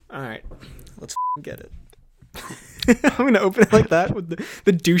Alright, let's get it. I'm gonna open it like that with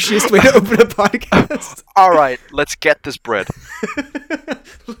the douchiest way to open a podcast. Alright, let's get this bread.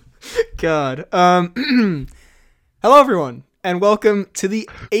 God. Hello everyone, and welcome to the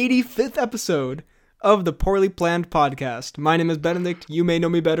 85th episode of the Poorly Planned Podcast. My name is Benedict. You may know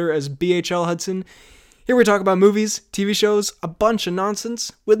me better as BHL Hudson. Here we talk about movies, TV shows, a bunch of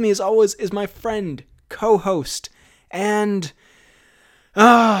nonsense. With me as always is my friend, co-host, and...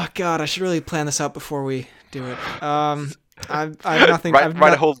 oh, God, I should really plan this out before we do it. I have nothing...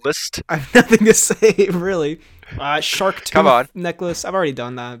 Write a whole list. I have nothing to say, really. Shark Come on. tooth necklace. I've already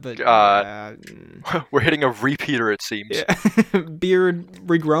done that, but... we're hitting a repeater, it seems. Yeah. Beard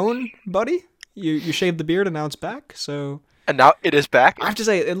regrown, buddy? You shaved the beard and now it's back, so... And now it is back? I have to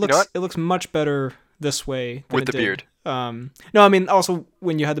say, it looks much better this way than with the beard. No, I mean, also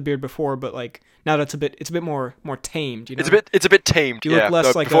when you had the beard before, but like... now that's it's a bit more tamed, you know. It's a bit tamed. You look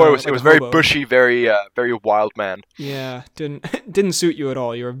less like before a, it was like very hobo. bushy, very wild man. Yeah, didn't suit you at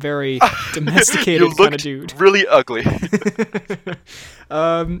all. You were a very domesticated kind of dude. Really ugly.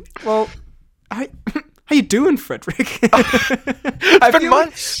 Well, how you doing, Frederick? It's been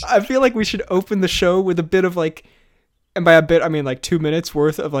months. I feel like we should open the show with a bit of like, and by a bit I mean like 2 minutes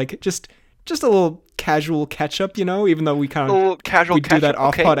worth of like just a little casual catch up, you know, even though we kind of do that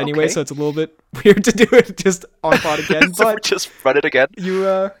off pod anyway, so it's a little bit weird to do it just on pod again. So but we just run it again.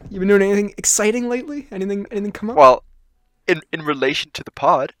 You been doing anything exciting lately? Anything come up? Well, in relation to the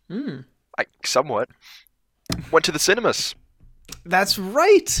pod, I somewhat went to the cinemas. That's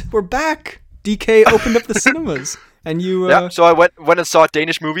right. We're back. DK opened up the cinemas, and you. Yeah. So I went and saw a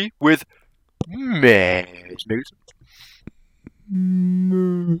Danish movie with Smiggerson.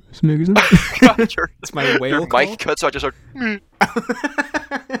 God, It's my whale your call. mic cut, so I just heard.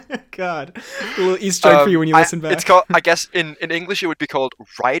 God, a little Easter egg for you when you listen back. It's called, I guess, in English it would be called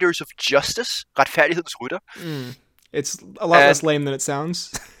Riders of Justice, Retfærdighedens Rytter. It's a lot less lame than it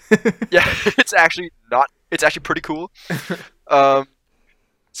sounds. Yeah, it's actually pretty cool.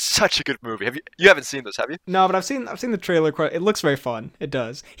 Such a good movie. You haven't seen this, have you? No, but I've seen the trailer. It looks very fun. It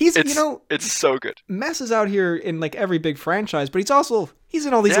does. It's so good. Mess is out here in like every big franchise, but he's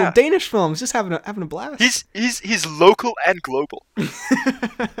in all these little Danish films, just having a blast. He's local and global.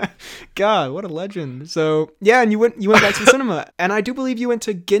 God, what a legend. So yeah, and you went back to the cinema, and I do believe you went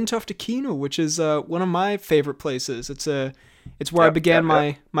to Gentofte Kino, which is one of my favorite places. It's where I began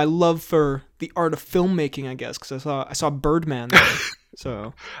my love for the art of filmmaking, I guess, because I saw Birdman there.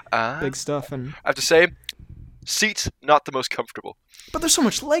 So, big stuff. And I have to say, seats not the most comfortable. But there's so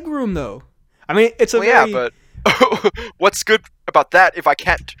much leg room, though. I mean, it's yeah, but what's good about that if I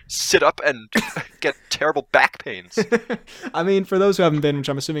can't sit up and get terrible back pains? I mean, for those who haven't been, which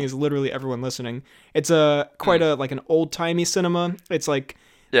I'm assuming is literally everyone listening, it's quite like an old-timey cinema. It's like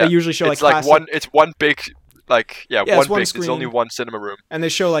they usually show it's like one big. One big. screen. There's only one cinema room, and they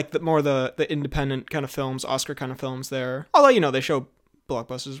show like the independent kind of films, Oscar kind of films there. Although they show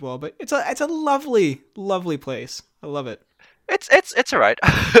blockbusters as well, but it's a lovely place. I love it. It's alright.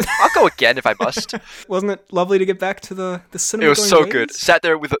 I'll go again if I must. Wasn't it lovely to get back to the cinema? It was so good. Sat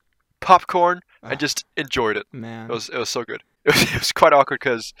there with popcorn and just enjoyed it. Man, it was so good. It was quite awkward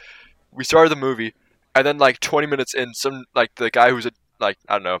because we started the movie and then like 20 minutes in, the guy who's the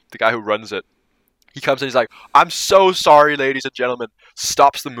guy who runs it. He comes in, he's like, "I'm so sorry, ladies and gentlemen,"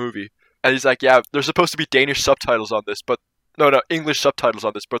 stops the movie. And he's like, "Yeah, there's supposed to be Danish subtitles on this, but no, English subtitles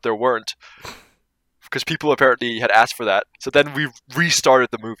on this, but there weren't." Because people apparently had asked for that. So then we restarted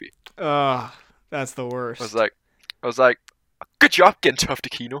the movie. That's the worst. I was like, "Good job, Gentofte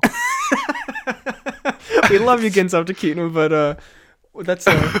Kino." We love you, Gentofte Kino, but that's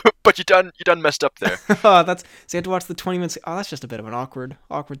but you done messed up there. So you had to watch the 20 minutes. Oh, that's just a bit of an awkward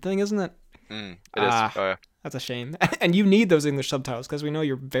thing, isn't it? It is. Oh, yeah. That's a shame. And you need those English subtitles because we know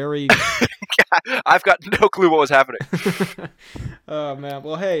you're very... I've got no clue what was happening. Oh, man.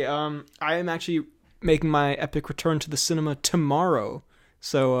 Well, hey, I am actually making my epic return to the cinema tomorrow.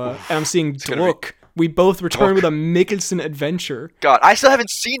 So, and I'm seeing Druk. We both return with a Mikkelsen adventure. God, I still haven't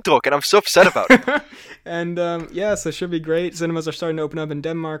seen Druk, and I'm so upset about it. And, so it should be great. Cinemas are starting to open up in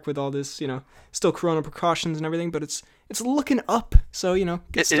Denmark with all this, still corona precautions and everything, but it's looking up. So,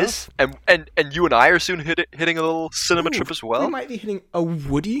 good stuff. It is. And you and I are soon hitting a little cinema trip as well. We might be hitting a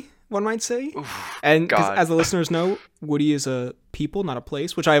Woody, one might say. Oof, and as the listeners know, Woody is a people, not a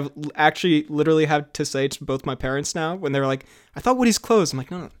place, which I've actually literally had to say to both my parents now when they're like, "I thought Woody's closed." I'm like,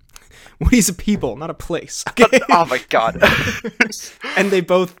 no. Woody's a people, not a place. Okay? Oh my God. And they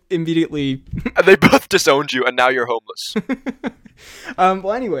both immediately... and they both disowned you, and now you're homeless.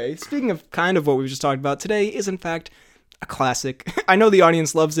 Well, anyway, speaking of kind of what we just talked about, today is in fact a classic. I know the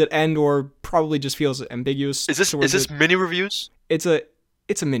audience loves it and or probably just feels ambiguous. Is this mini reviews? It's a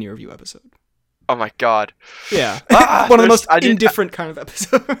mini review episode. Oh my god. Yeah. One of the most indifferent kind of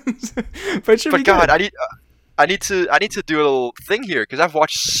episodes. But it should be God, good. I need to do a little thing here because I've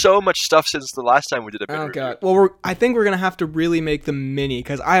watched so much stuff since the last time we did a mini review. God. Well, I think we're gonna have to really make them mini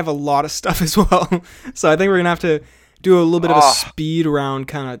because I have a lot of stuff as well. So I think we're gonna have to do a little bit of a speed round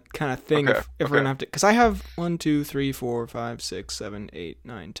kind of thing if we're gonna have to. Because I have 1, 2, 3, 4, 5, 6, 7, 8,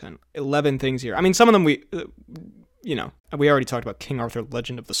 9, 10, 11 things here. I mean, some of them we already talked about King Arthur: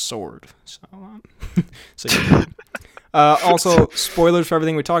 Legend of the Sword. So yeah. Also, spoilers for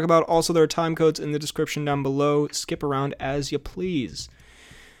everything we talk about. Also, there are time codes in the description down below. Skip around as you please.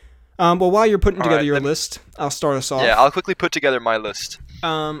 Well, while you're putting together your list, I'll start us off. Yeah, I'll quickly put together my list.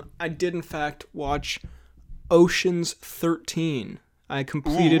 I did, in fact, watch Ocean's 13. I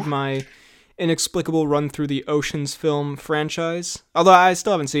completed my inexplicable run through the Ocean's film franchise. Although I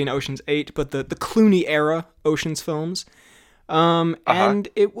still haven't seen Ocean's 8, but the Clooney era Ocean's films. And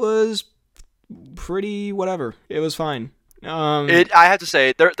it was pretty whatever. It was fine. I have to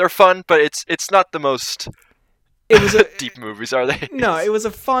say they're fun, but it's not the most deep movies, are they? No, it was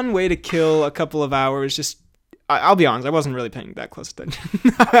a fun way to kill a couple of hours. Just I'll be honest, I wasn't really paying that close attention.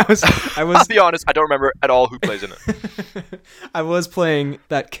 I was. I'll be honest, I don't remember at all who plays in it. I was playing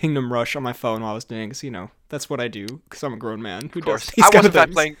that Kingdom Rush on my phone while I was doing it, because, that's what I do, because I'm a grown man who does these I kind of wasn't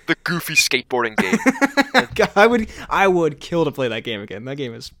things. playing the goofy skateboarding game. God, I would kill to play that game again. That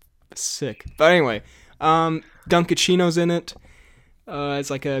game is sick. But anyway, Dunkachino's in it. It's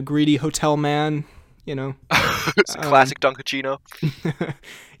like a greedy hotel man. It's a classic Dunkachino.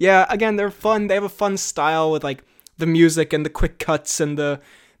 Yeah, again, they're fun. They have a fun style with like the music and the quick cuts and the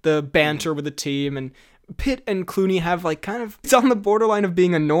banter with the team. And Pitt and Clooney have like it's on the borderline of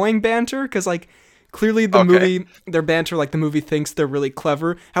being annoying banter because like clearly their banter, like the movie thinks they're really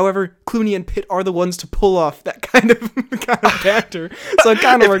clever. However, Clooney and Pitt are the ones to pull off that kind of banter. So it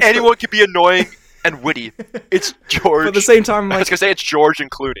kind of works. If anyone can be annoying and witty, it's George. But at the same time, I was gonna say it's George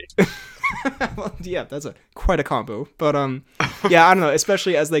and Clooney. Well, yeah, that's quite a combo. But yeah, I don't know.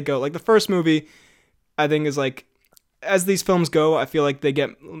 Especially as they go, like the first movie, I think is like, as these films go, I feel like they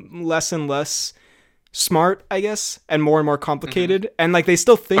get less and less smart, I guess, and more complicated. Mm-hmm. And like they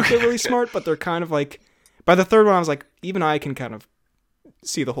still think they're really smart, but they're kind of like, by the third one, I was like, even I can kind of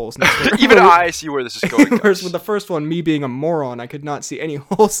see the holes in this. Even I see where this is going. Whereas with the first one, me being a moron, I could not see any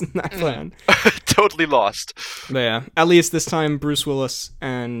holes in that plan. Totally lost. But yeah, at least this time, Bruce Willis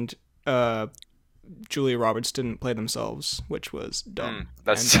and Julia Roberts didn't play themselves, which was dumb.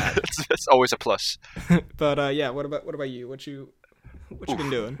 That's always a plus. But yeah, what about you? What you been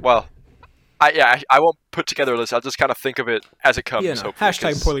doing? Well, I won't put together a list. I'll just kind of think of it as it comes. Yeah, no.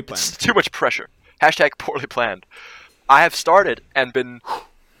 Hashtag poorly planned. It's too much pressure. Hashtag poorly planned. I have started and been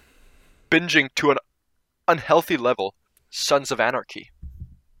binging to an unhealthy level Sons of Anarchy.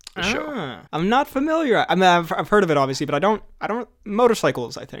 The show. I'm not familiar. I mean, I've heard of it obviously, but I don't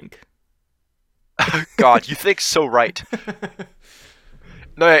motorcycles, I think. God, you think so right.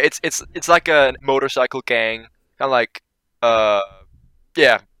 No, it's like a motorcycle gang, kind of like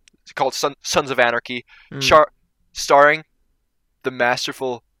it's called Sons of Anarchy, starring the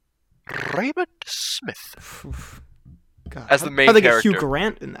masterful Raymond Smith God, as the main character. How they get Hugh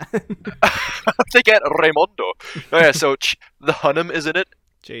Grant in that? They get Raymondo. Oh yeah, so the Hunnam is in it.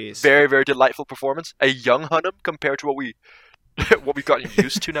 Jeez. Very, very delightful performance. A young Hunnam compared to what we've gotten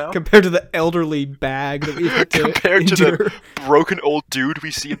used to now. Compared to the elderly bag that we've had to compared endure. To the broken old dude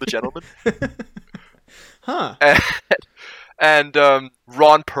we see in The Gentleman. Huh. And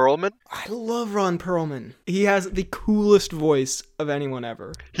Ron Perlman. I love Ron Perlman. He has the coolest voice of anyone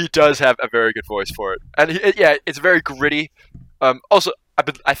ever. He does have a very good voice for it. And it's very gritty. Also,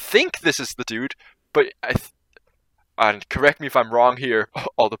 I think this is the dude, but and correct me if I'm wrong here,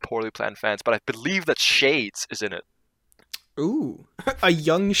 all the poorly planned fans, but I believe that Shades is in it. Ooh. A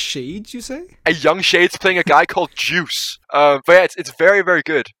young Shades, you say? A young Shades playing a guy called Juice. But yeah, it's very, very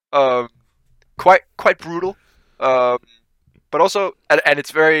good. Quite brutal. But also, and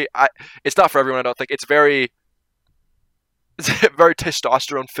it's very, it's not for everyone, I don't think. It's very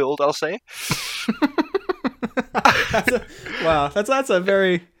testosterone filled, I'll say.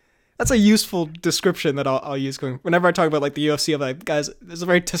 That's a useful description that I'll use going whenever I talk about like the UFC. I'm like, guys, this is a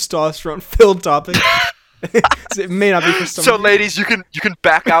very testosterone filled topic. It may not be for some. So, ladies, you can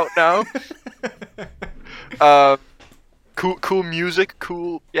back out now. Cool music,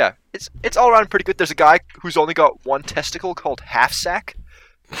 cool. Yeah, it's all around pretty good. There's a guy who's only got one testicle called Half Sack.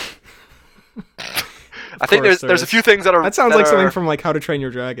 I think course there's a few things that are. That sounds like something from like How to Train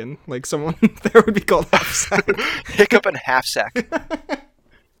Your Dragon. Like someone there would be called half sack. Hiccup and half sack.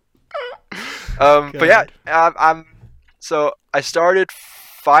 But yeah, so I started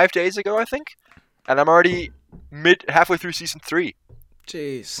 5 days ago, I think, and I'm already halfway through season 3.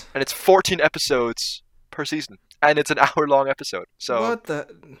 Jeez. And it's 14 episodes per season, and it's an hour-long episode. So what the?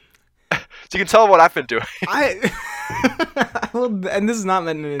 So you can tell what I've been doing. Well, and this is not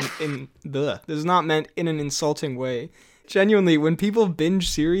meant this is not meant in an insulting way. Genuinely, when people binge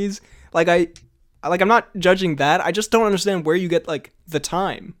series, like I'm not judging that. I just don't understand where you get like the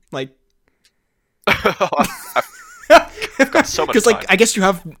time. Like, I've got so much time. Because like I guess you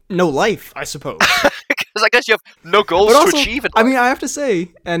have no life, I suppose. Because I guess you have no goals to achieve in life. I mean, I have to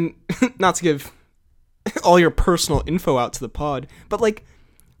say, and not to give all your personal info out to the pod, but like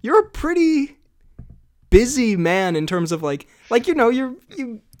you're a pretty busy man in terms of like you know you're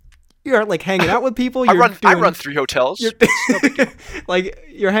like hanging out with people. I run 3 hotels. Like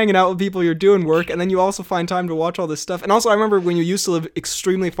you're hanging out with people, you're doing work, and then you also find time to watch all this stuff. And also, I remember when you used to live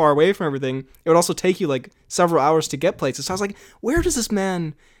extremely far away from everything, it would also take you like several hours to get places. So I was like, where does this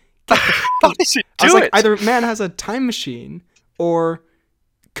man get How does he do it? Either man has a time machine or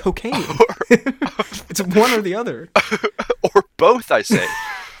cocaine. It's one or the other. Or both, I say.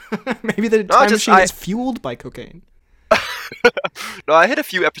 Maybe the time machine is fueled by cocaine. No, I hit a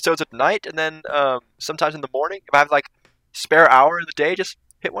few episodes at night, and then sometimes in the morning. If I have like spare hour in the day, just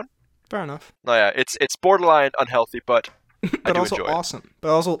hit one. Fair enough. No, yeah, it's borderline unhealthy, but I do also enjoy awesome.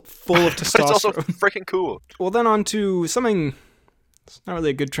 But also full of testosterone. But it's also freaking cool. Well, then on to something. It's not really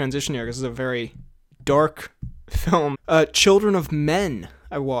a good transition here because it's a very dark film. Children of Men.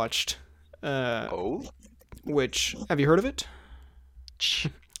 I watched. Which have you heard of it?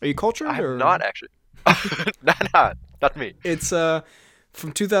 Are you cultured? I have or? Not actually. Not me. It's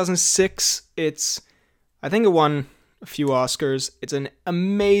from 2006. I think it won a few Oscars. It's an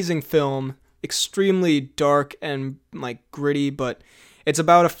amazing film, extremely dark and like gritty, but it's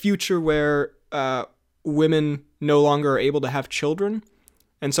about a future where women no longer are able to have children,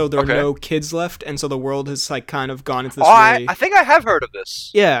 and so there are no kids left, and so the world has like kind of gone into this. I think I have heard of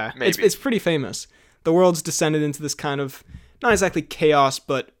this. Yeah, maybe. It's pretty famous. The world's descended into this kind of not exactly chaos,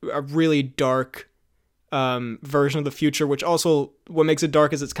 but a really dark version of the future, which also what makes it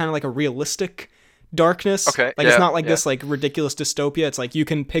dark is it's kind of like a realistic darkness. Okay. Like it's not like this like ridiculous dystopia. It's like you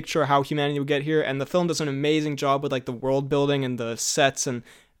can picture how humanity would get here, and the film does an amazing job with like the world building and the sets and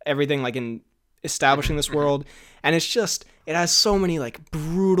everything like in establishing this world. And it's just it has so many like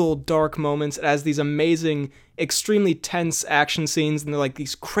brutal dark moments. It has these amazing, extremely tense action scenes, and they're like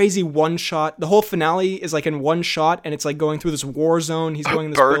these crazy one shot. The whole finale is like in one shot, and it's like going through this war zone. He's going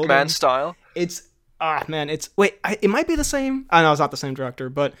in this Birdman building. style. It's man, it might be the same. I know it's not the same director,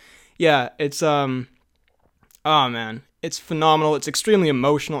 but yeah, it's man, it's phenomenal. It's extremely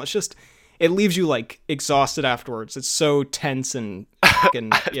emotional. It's just it leaves you like exhausted afterwards. It's so tense and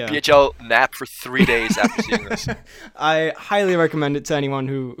yeah. BHL nap for 3 days after seeing this. I highly recommend it to anyone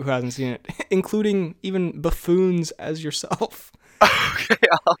who hasn't seen it, including even buffoons as yourself. Okay,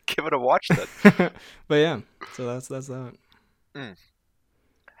 I'll give it a watch then. But yeah, so that's that.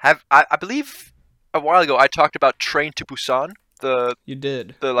 I believe a while ago I talked about Train to Busan, you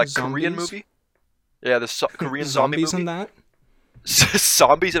did the like Zombies? Korean movie. Yeah, the Korean zombie movie. Zombies in that.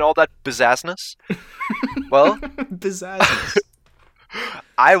 Zombies and all that bizzazness. Well, bizzazness.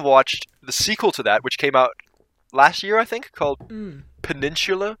 I watched the sequel to that, which came out last year, I think, called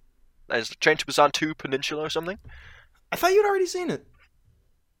Peninsula. As Train to Busan 2 Peninsula or something. I thought you'd already seen it.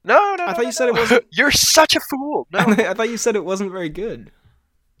 No. I thought you said it wasn't. You're such a fool. No. I thought you said it wasn't very good.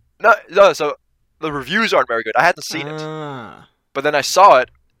 No. So the reviews aren't very good. I hadn't seen it, but then I saw it,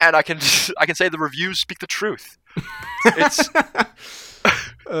 and I can say the reviews speak the truth. It's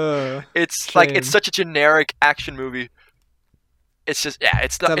like it's such a generic action movie. It's just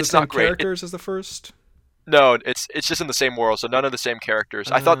it's not great. Characters as the first. No, it's just in the same world, so none of the same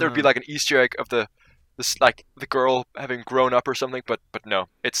characters. I thought there'd be like an Easter egg of this like the girl having grown up or something, but no,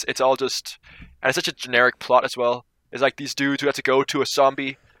 it's all just, and it's such a generic plot as well. It's like these dudes who have to go to a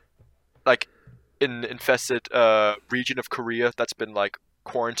zombie like infested region of Korea that's been like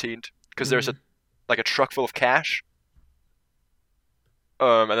quarantined because there's a truck full of cash,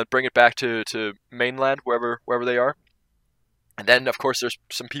 and then bring it back to mainland wherever they are, and then of course there's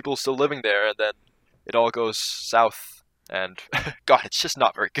some people still living there, and then it all goes south, and God, it's just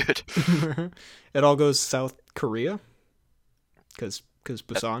not very good. It all goes South Korea, because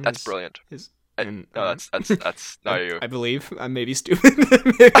Busan. That's brilliant. No, that's not you. I believe I may be stupid.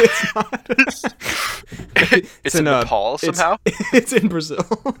 Maybe it's not. It's in Nepal somehow. It's in Brazil.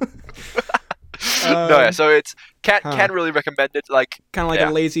 No, yeah. So it's can't Huh. can't really recommend it. Like Kind of like yeah,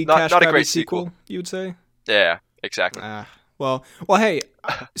 a lazy not cash a grabby great sequel, you would say? Yeah, exactly. Well, hey,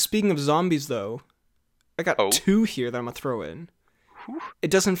 speaking of zombies, though, I got Oh, two here that I'm going to throw in. whew, It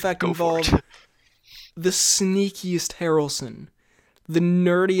does, in fact, go for involve it. the sneakiest Harrelson, the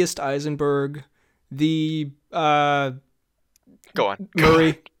nerdiest Eisenberg, the, Go on.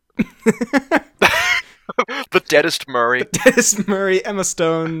 Murray. The deadest Murray. Dennis Murray, Emma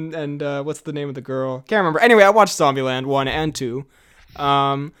Stone, and what's the name of the girl? Can't remember. Anyway, I watched Zombieland 1 and 2.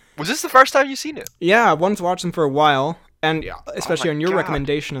 Was this the first time you seen it? Yeah, I wanted to watch them for a while, and especially Oh my on your God.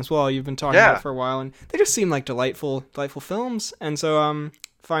 recommendation as well. You've been talking Yeah. about it for a while, and they just seem like delightful films. And so,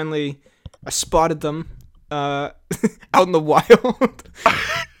 finally, I spotted them out in the wild.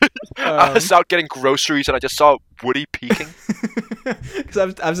 I was out getting groceries and I just saw Woody peeking. Because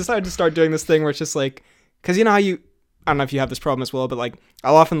I've decided to start doing this thing where it's just like, because you know how I don't know if you have this problem as well, but like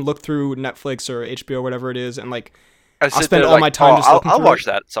I'll often look through Netflix or HBO or whatever it is, and like I I'll sit spend there all like, my time just looking I'll through watch it.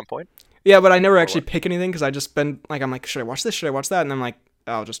 that at some point. Yeah, but I never actually what? pick anything because I just spend like, I'm like, should I watch this? Should I watch that? And I'm like,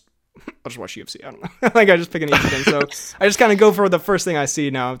 I'll just watch UFC. I don't know. Like I just pick an easy thing. So I just kind of go for the first thing I see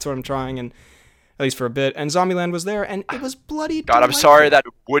now. That's what I'm trying, and at least for a bit. And Zombieland was there, and it was bloody God, I'm delightful. sorry that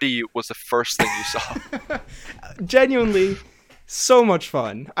Woody was the first thing you saw. Genuinely so much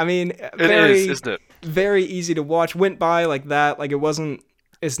fun. I mean, It very, is, isn't it? very easy to watch. Went by like that. Like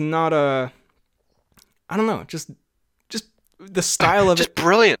it's not a, I don't know, just the style of Just it.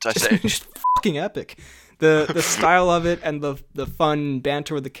 brilliant, I say. Just fucking epic. The style of it and the fun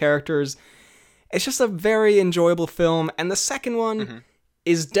banter with the characters. It's just a very enjoyable film. And the second one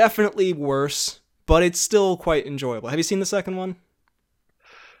is definitely worse, but it's still quite enjoyable. Have you seen the second one?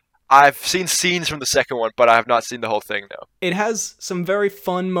 I've seen scenes from the second one, but I have not seen the whole thing, no. It has some very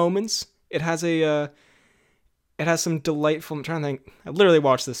fun moments. It has it has some delightful. I'm trying to think. I literally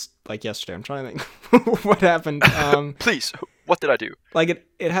watched this like yesterday. I'm trying to think what happened. Please, what did I do? Like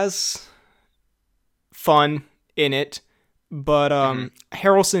it has fun in it, but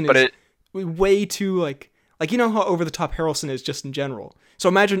Harrelson But is it, way too like you know how over the top Harrelson is just in general. So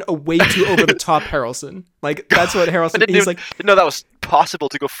imagine a way too over the top Harrelson. Like that's what I Harrelson. didn't, He's even, like didn't know that was possible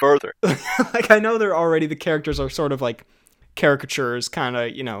to go further. like I know they're already the characters are sort of like caricatures, kind of,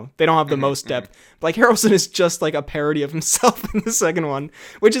 you know, they don't have the most depth. But like Harrelson is just like a parody of himself in the second one,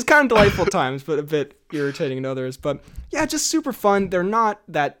 which is kind of delightful at times, but a bit irritating in others. But yeah, just super fun. They're not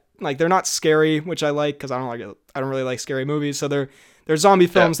that like they're not scary, which I like because I don't really like scary movies. So they're zombie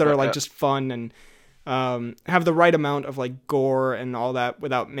films that are like just fun and have the right amount of like gore and all that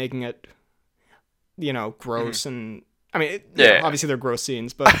without making it, you know, gross and. I mean, you know, obviously they're gross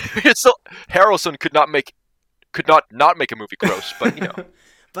scenes, but It's still, Harrelson could not not make a movie gross, but you know.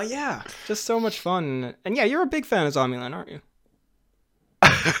 But yeah, just so much fun. And yeah, you're a big fan of Zombieland, aren't you?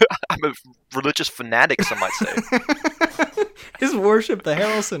 I'm a religious fanatic, some might say. Just worship the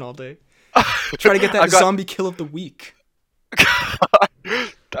Harrelson all day. Try to get that zombie kill of the week.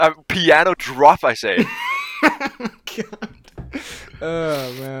 Piano drop, I say. God.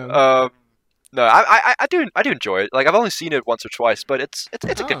 Oh man. No, I do enjoy it. Like I've only seen it once or twice, but it's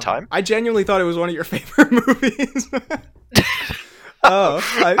a good time. I genuinely thought it was one of your favorite movies.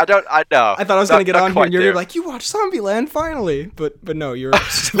 I don't. I know. I thought I was gonna get on here and you're like, you watched Zombieland finally, but no, you're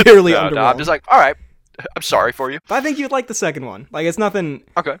severely underwhelmed. No, I'm just like, all right, I'm sorry for you. But I think you'd like the second one. Like it's nothing.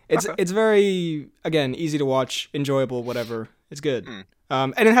 Okay. It's very again easy to watch, enjoyable, whatever. It's good.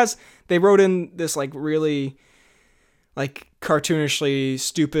 Mm. And they wrote in this like really like cartoonishly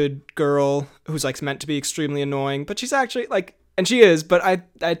stupid girl who's like meant to be extremely annoying, but she's actually like, and she is, but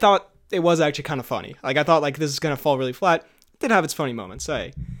I thought it was actually kind of funny. Like I thought like this is gonna fall really flat. It did have its funny moments.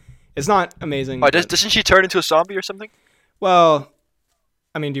 It's not amazing. Oh, doesn't she turn into a zombie or something? Well,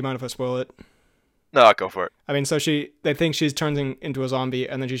 I mean, do you mind if I spoil it? No, I'll go for it. I mean, so they think she's turning into a zombie,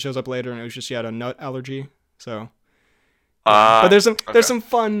 and then she shows up later, and it was just she had a nut allergy. So, but there's some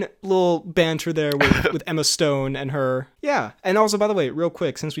fun little banter there with Emma Stone and her. Yeah, and also by the way, real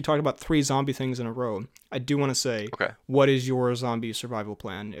quick, since we talked about 3 zombie things in a row, I do want to say, what is your zombie survival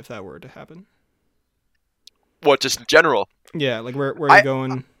plan if that were to happen? What, just in general? Yeah, like where are you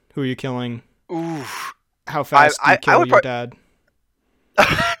going? Who are you killing? Ooh. How fast do you kill your dad?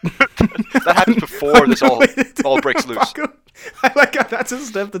 That happens before this all breaks loose. I like how that's a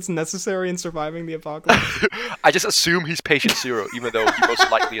step that's necessary in surviving the apocalypse. I just assume he's patient zero, even though he most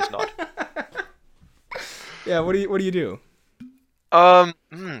likely is not. Yeah, what do you do?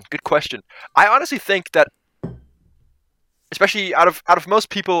 Good question. I honestly think that, especially out of most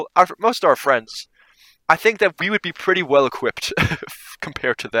people, out of most of our friends, I think that we would be pretty well equipped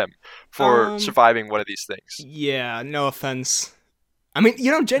compared to them for surviving one of these things. Yeah, no offense. I mean,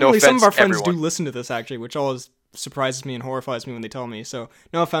 genuinely, some of offense, our friends everyone. do listen to this, actually, which always surprises me and horrifies me when they tell me. So,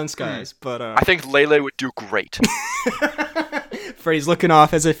 no offense, guys, but I think Lele would do great. Freddie's looking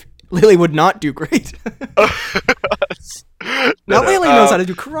off as if Lily would not do great. Now Lily knows how to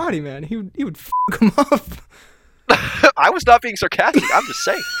do karate, man. He would fuck him up. I was not being sarcastic. I'm just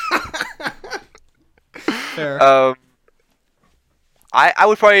saying. Fair. I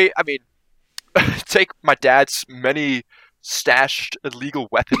would probably, take my dad's many stashed illegal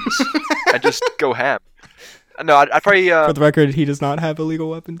weapons and just go ham. No, I'd probably... For the record, he does not have illegal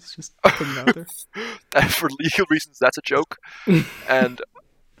weapons. Just putting it out there. For legal reasons, that's a joke. And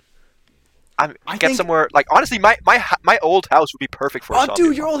I get think- somewhere... Like, honestly, my old house would be perfect for a zombie.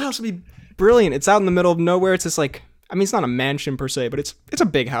 Dude, your old house would be brilliant. It's out in the middle of nowhere. It's just like... I mean, it's not a mansion per se, but it's a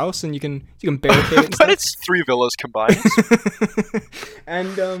big house, and you can barricade it and But stuff. it's 3 villas combined.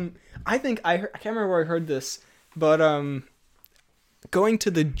 And I think I can't remember where I heard this, but going to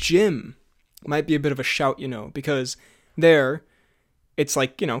the gym might be a bit of a shout, because there it's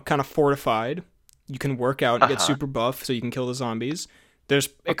like, kind of fortified. You can work out and get super buff so you can kill the zombies. There's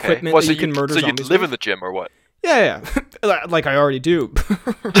equipment that you can murder so zombies you live with. in the gym or what? Yeah. Like I already do.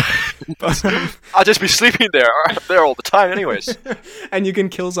 But, I'll just be sleeping there. I'm there all the time anyways. and you can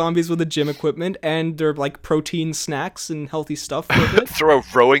kill zombies with the gym equipment, and they're like protein snacks and healthy stuff with it. Throw a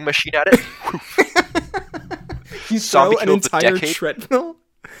rowing machine at it. You Zombie throw an kill of the entire decade. treadmill,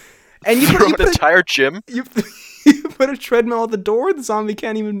 and you Throw put an entire gym. you put a treadmill at the door. The zombie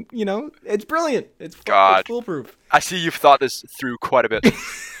can't even. It's brilliant. It's foolproof. I see you've thought this through quite a bit.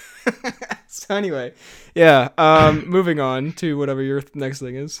 So anyway, yeah. Moving on to whatever your next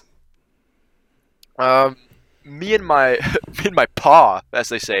thing is. Me and my paw, as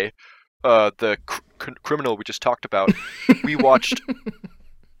they say, the criminal we just talked about. we watched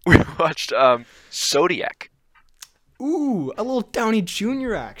Zodiac. Ooh, a little Downey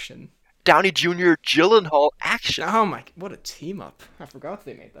Jr. action. Downey Jr. Gyllenhaal action. Oh my! What a team up! I forgot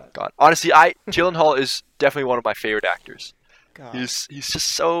they made that. God, honestly, Gyllenhaal is definitely one of my favorite actors. God. He's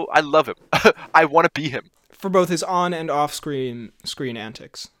just so... I love him. I want to be him. For both his on and off screen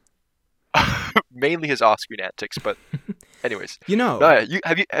antics. Mainly his off-screen antics, but anyways. No,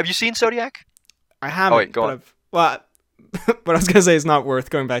 Have you seen Zodiac? I haven't. Oh, wait, go on. What I was gonna say is not worth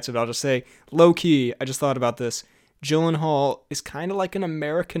going back to it. I'll just say, low key. I just thought about this. Gyllenhaal is kind of like an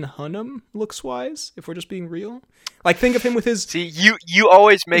American Hunnam looks-wise, if we're just being real. Like, think of him with his... See, you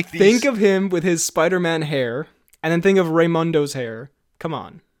always make these... Think of him with his Spider-Man hair, and then think of Raymundo's hair. Come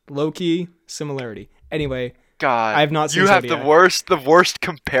on. Low-key similarity. Anyway, God, I have not seen you have Zodiac. the worst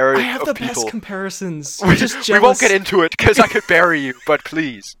comparison I have of the people. best comparisons. We I'm just we jealous. won't get into it, because I could bury you, but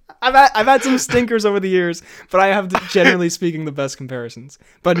please. I've had some stinkers over the years, but I have, generally speaking, the best comparisons.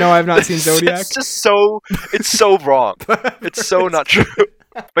 But no, I have not seen Zodiac. It's just so... It's so wrong. It's so not true.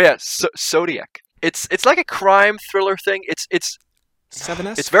 But yeah, Zodiac. It's like a crime thriller thing. It's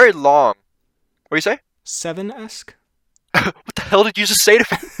 7-esque? It's very long. What do you say? 7-esque? What the hell did you just say to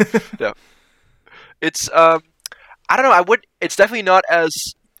me? No. It's I don't know. It's definitely not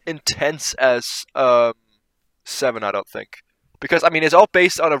as intense as 7. I don't think, because I mean it's all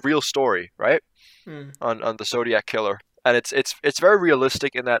based on a real story, right? On the Zodiac killer, and it's very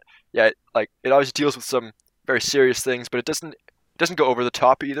realistic in that it always deals with some very serious things, but it doesn't go over the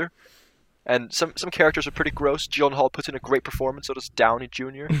top either. And some characters are pretty gross. Gyllenhaal puts in a great performance. So does Downey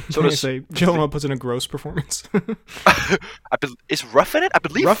Jr. So does Gyllenhaal puts in a gross performance. Is Ruff in it? I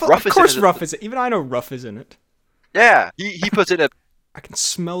believe Ruff is in it. Of course, Ruff is it. Even I know Ruff is in it. Yeah, he puts in I can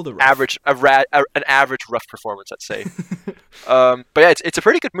smell the Ruff. an average Ruff performance, I'd say. But yeah, it's a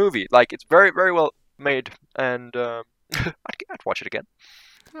pretty good movie. Like, it's very, very well made, and I'd watch it again.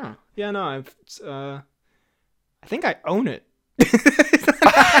 Huh. Yeah, no, I think I own it.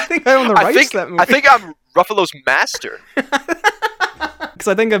 I think I own the rights to that movie. I think I'm Ruffalo's master. Because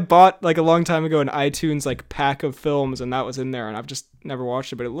I think I bought, like, a long time ago an iTunes, like, pack of films, and that was in there, and I've just never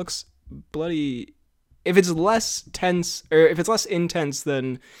watched it, but it looks bloody... If it's less tense, or if it's less intense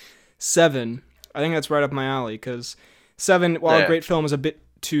than 7, I think that's right up my alley, because 7, while a great film, is a bit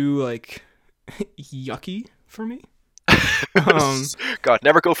too, like, yucky for me. God,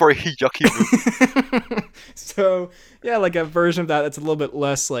 never go for a yucky movie. So, yeah, like a version of that's a little bit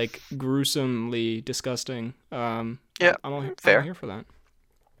less, like, gruesomely disgusting. Yeah, I'm fair. here for that.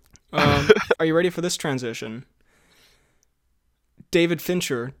 Are you ready for this transition? David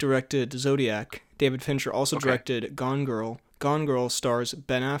Fincher directed Zodiac. David Fincher also directed Gone Girl. Gone Girl stars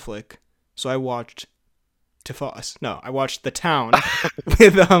Ben Affleck. So I watched I watched The Town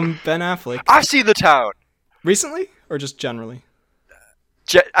with Ben Affleck. I've seen The Town. Recently? Or just generally?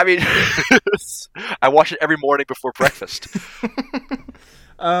 I mean, I watch it every morning before breakfast.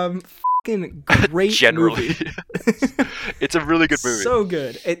 Fucking great Generally. movie. It's a really good movie. So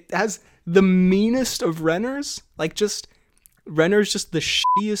good. It has the meanest of Renner's. Like, just Renner's just the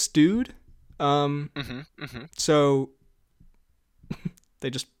shittiest dude. So they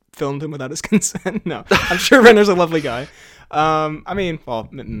just filmed him without his consent. No, I'm sure Renner's a lovely guy. I mean, well,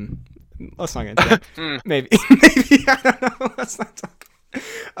 let's not get into that. Maybe, I don't know. Let's not talk.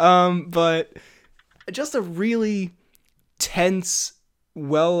 But just a really tense,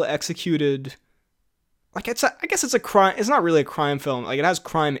 well executed. Like, I guess it's a crime. It's not really a crime film. Like, it has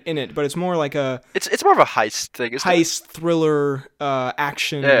crime in it, but it's more like a. It's more of a heist thing. Isn't Heist it? Thriller,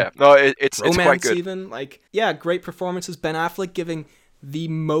 action. Yeah, no, it's romance quite good. Even like, yeah, great performances. Ben Affleck giving the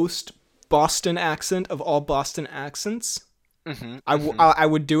most Boston accent of all Boston accents. I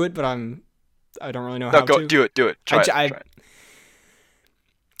would do it, but I don't really know how to. Do it. Try it.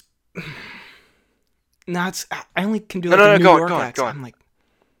 No, I only can do like a New York accent. Go on. I'm like,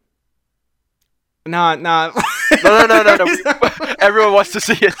 nah. No. Everyone wants to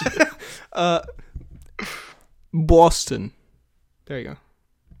see it. Boston. There you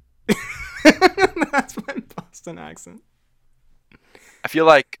go. That's my Boston accent. I feel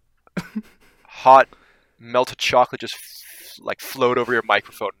like hot melted chocolate just flowed over your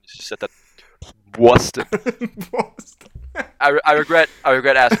microphone. You just said that. Boston. I regret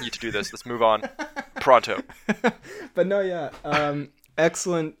asking you to do this. Let's move on. Pronto. But no, yeah.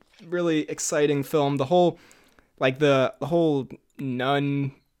 Excellent, really exciting film. The whole the whole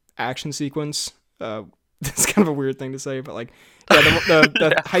nun action sequence. It's kind of a weird thing to say, but like, yeah,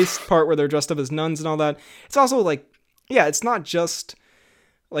 the heist part where they're dressed up as nuns and all that. It's also like, yeah, it's not just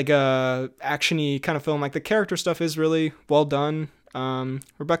like a actiony kind of film. Like, the character stuff is really well done.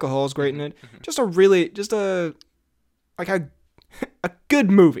 Rebecca Hall is great in it. Just a good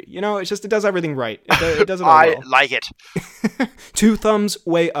movie. You know, it does everything right. It does it all well. Like it. 2 thumbs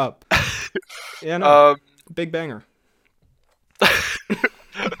way up. Yeah, no. Big banger.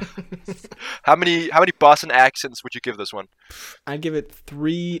 How many Boston accents would you give this one? I'd give it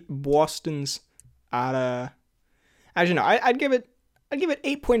 3 Bostons out of. Actually, no. I'd give it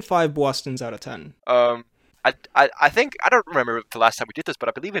 8.5 Bostons out of 10. I think, I don't remember the last time we did this, but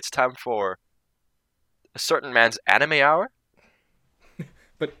I believe it's time for a certain man's anime hour.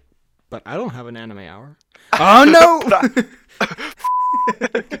 But I don't have an anime hour. Oh no!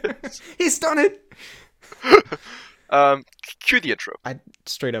 He's done it. Cue the intro. I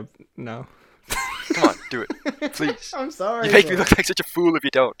straight up no. Come on, do it, please. I'm sorry. You make me look like such a fool if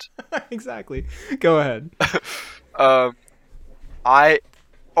you don't. Exactly. Go ahead. I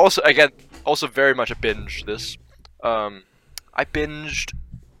also very much a binge this. I binged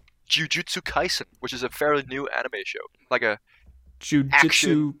Jujutsu Kaisen, which is a fairly new anime show, like a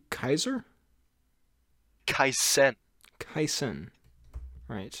Jujutsu Kaiser? Kaisen.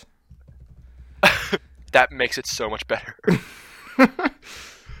 Right. That makes it so much better.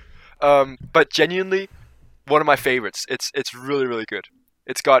 But genuinely, one of my favorites. It's really, really good.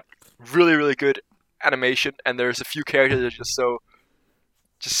 It's got really, really good animation, and there's a few characters that are just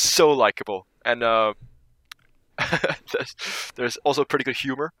so likable. And there's also pretty good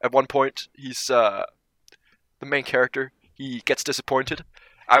humor. At one point, he's the main character. He gets disappointed.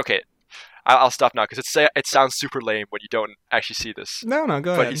 Okay, I'll stop now because it sounds super lame when you don't actually see this. No,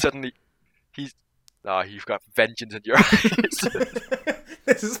 go ahead. But you've got vengeance in your eyes.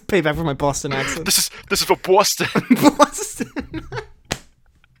 This is payback for my Boston accent. This is for Boston. Boston.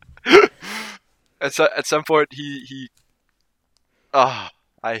 At some point I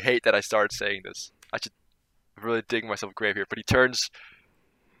hate that I started saying this. I should really dig myself a grave here. But he turns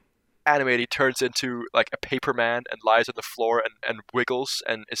into like a paper man and lies on the floor and wiggles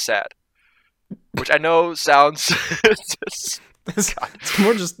and is sad. Which I know sounds it's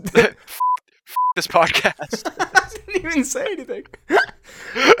more just this podcast. I didn't even say anything.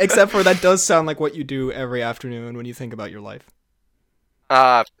 Except for that does sound like what you do every afternoon when you think about your life.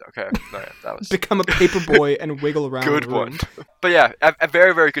 Okay. No, yeah, that was become a paper boy and wiggle around. Good the room. one. But yeah, a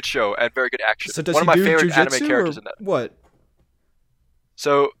very, very good show and very good action. So does one he of my do favorite jujitsu anime characters in that. What?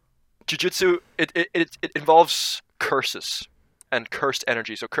 So, Jujutsu, it involves curses and cursed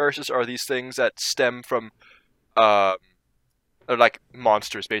energy. So curses are these things that stem from, are like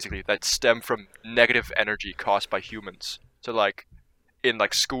monsters basically that stem from negative energy caused by humans. So like in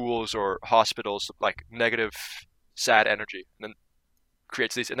like schools or hospitals, like negative, sad energy, and then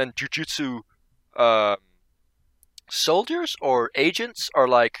creates these. And then Jujutsu soldiers or agents are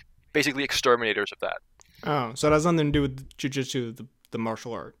like basically exterminators of that. Oh, so it has nothing to do with Jujutsu, the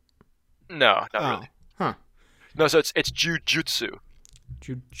martial art. No, not really. Huh. No, so it's Jujutsu.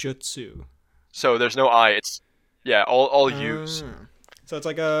 Jujutsu. So there's no I. It's all U's. So it's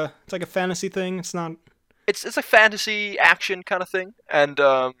like a fantasy thing. It's not. It's a fantasy action kind of thing, and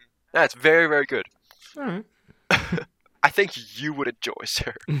it's very, very good. All right. I think you would enjoy,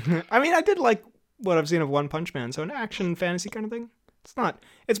 sir. I mean, I did like what I've seen of One Punch Man, so an action fantasy kind of thing. It's not.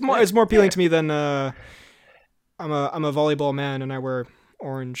 It's more appealing to me than I'm a volleyball man and I wear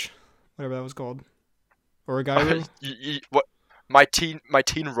orange, whatever that was called, Origairu. What? My teen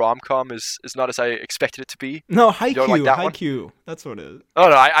rom-com is not as I expected it to be. No, Haikyuu. You don't like that Haikyuu. one? That's what it is. Oh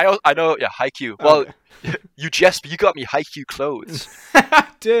no, I know. Yeah, Haikyuu. Well, Okay. you got me Haikyuu clothes. I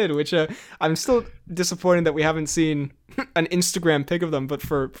did, which I'm still disappointed that we haven't seen an Instagram pic of them. But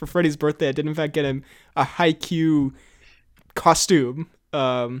for Freddy's birthday, I did in fact get him a Haikyuu costume.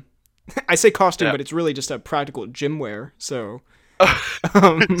 I say costume, but it's really just a practical gym wear. So.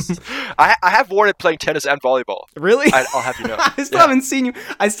 I have worn it playing tennis and volleyball. Really? I'll have you know. I still haven't seen you.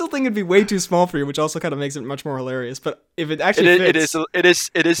 I still think it'd be way too small for you, which also kind of makes it much more hilarious. But if it actually fits,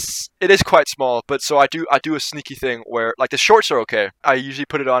 it is quite small. But so I do a sneaky thing where like the shorts are okay. I usually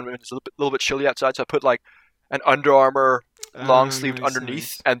put it on when it's a little bit chilly outside, so I put like an Under Armour long sleeved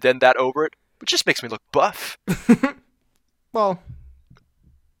underneath, and then that over it, which just makes me look buff. Well.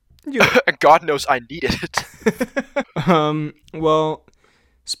 And God knows I needed it. Well,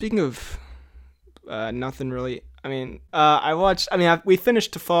 speaking of nothing really. I mean, we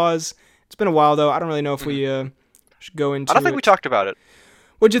finished Tafaz. It's been a while though. I don't really know if we should go into. I don't think we talked about it.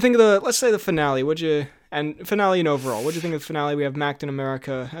 What'd you think of let's say the finale? Finale and overall? What'd you think of the finale? We have Macked in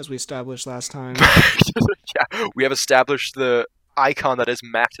America, as we established last time. Yeah, we have established the icon that is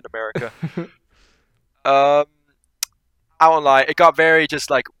Macked in America. I won't lie. It got very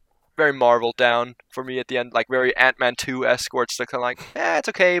Marvel down for me at the end, like very Ant-Man 2-esque, where it's kind of like, it's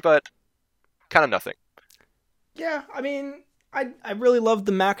okay, but kind of nothing. Yeah, I mean, I really loved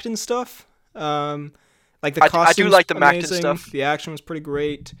the Macton stuff. Like the I costumes, do like the amazing. Macton stuff. The action was pretty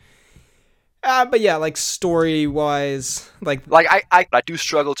great. But yeah, like story-wise, like I do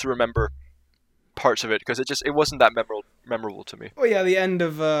struggle to remember parts of it because it wasn't that memorable to me. Oh yeah, the end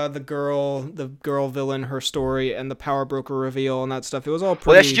of the girl villain, her story, and the power broker reveal and that stuff. It was all pretty.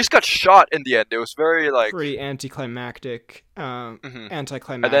 Well, yeah, she just got shot in the end. It was very pretty anticlimactic. Anticlimactic.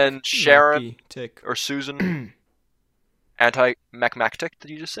 And then Sharon or Susan, anticlimactic. Did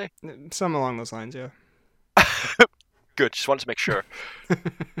you just say? Something along those lines, yeah. Good. Just wanted to make sure.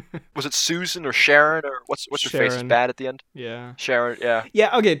 Was it Susan or Sharon or what's her face is bad at the end? Yeah. Sharon. Yeah.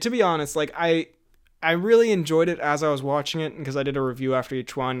 Yeah. Okay. To be honest, like I really enjoyed it as I was watching it because I did a review after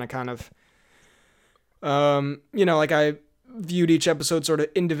each one. I kind of, I viewed each episode sort of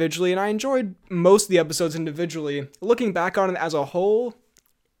individually, and I enjoyed most of the episodes individually. Looking back on it as a whole,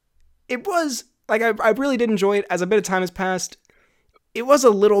 it was like I really did enjoy it. As a bit of time has passed, it was a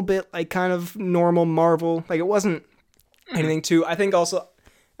little bit like kind of normal Marvel. Like it wasn't anything too. I think also,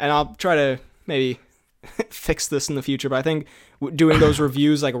 and I'll try to maybe fix this in the future, but I think doing those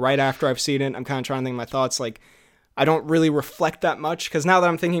reviews like right after I've seen it, I'm kind of trying to think of my thoughts. Like I don't really reflect that much because now that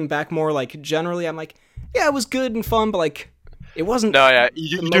I'm thinking back more, like generally I'm like, yeah, it was good and fun, but like it wasn't. No, yeah,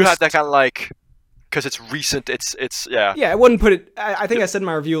 you do have that kind of like, because it's recent. It's yeah. Yeah, I wouldn't put it. I think I said in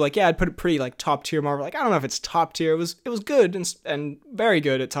my review like, yeah, I'd put it pretty like top tier Marvel. Like I don't know if it's top tier. It was good and very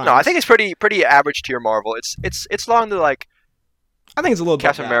good at times. No, I think it's pretty average tier Marvel. It's along the like. I think it's a little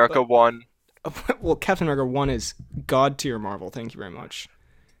Captain America 1. Well, Captain America 1 is god tier Marvel. Thank you very much.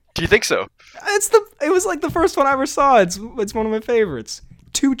 Do you think so? It was like the first one I ever saw. It's one of my favorites.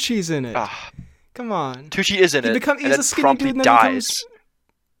 Tucci's in it. Come on. Tucci is in it. He's a skinny dude and then dies.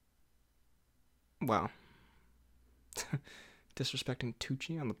 Wow. Disrespecting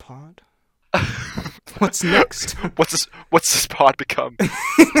Tucci on the pod? What's next? What's this pod become?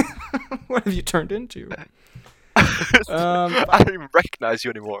 What have you turned into? I don't even recognize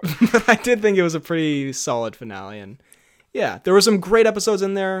you anymore. But I did think it was a pretty solid finale, and yeah, there were some great episodes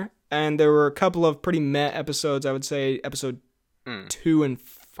in there, and there were a couple of pretty meh episodes. I would say episode 2 and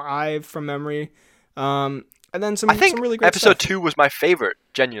 5 from memory, and then some really great episode stuff. 2 was my favorite,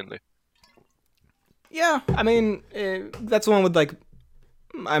 genuinely. Yeah, I mean that's the one with like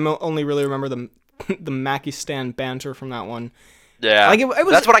I only really remember the Mackie Stan banter from that one. Yeah, like it was,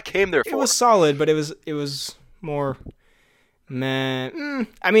 that's what I came there for. It was solid, but it was more meh.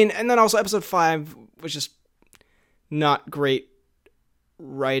 I mean, and then also episode 5 was just not great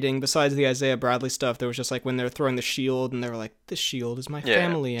writing. Besides the Isaiah Bradley stuff, there was just like when they're throwing the shield and they were like, "This shield is my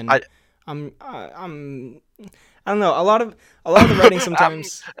family," and I don't know. A lot of the writing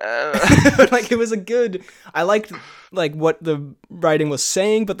sometimes, like it was I liked like what the writing was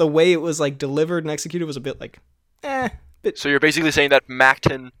saying, but the way it was like delivered and executed was a bit like, So you're basically saying that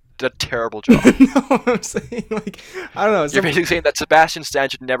Macton did a terrible job. No, I'm saying like I don't know. You're basically saying that Sebastian Stan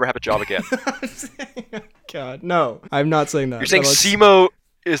should never have a job again. I'm saying, God, no, I'm not saying that. You're saying No, Simo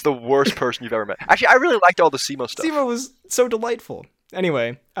is the worst person you've ever met. Actually, I really liked all the Simo stuff. Simo was so delightful.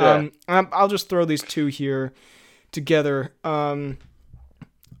 Anyway, I'll just throw these two here together.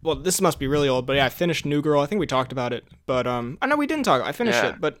 Well, this must be really old, but yeah, I finished New Girl. I think we talked about it, but I know we didn't talk. I finished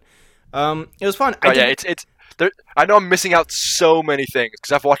it, but it was fun. It's there. I know I'm missing out so many things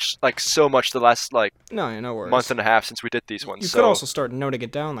because I've watched like so much the last like no worries. month and a half since we did these ones. You could also start noting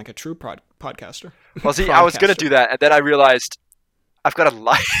it down like a true podcaster. Well, see, I was gonna do that, and then I realized I've got a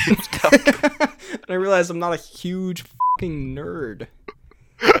life. And I realized I'm not a huge fucking nerd.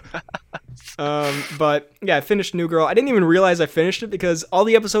 But yeah, I finished New Girl. I didn't even realize I finished it because all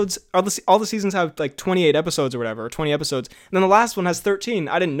the episodes, all the seasons have like 28 episodes or whatever, or 20 episodes. And then the last one has 13.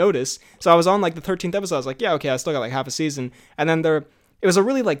 I didn't notice. So I was on like the 13th episode. I was like, yeah, okay, I still got like half a season. And then it was a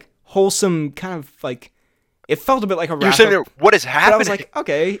really like wholesome kind of like, it felt a bit like a wrap-up. You're sitting there, what is happening? But I was like,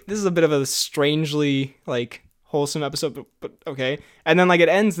 okay, this is a bit of a strangely like wholesome episode, but okay. And then like it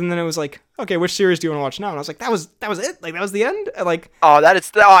ends, and then it was like, okay, which series do you want to watch now? And I was like, that was it, like that was the end. Like,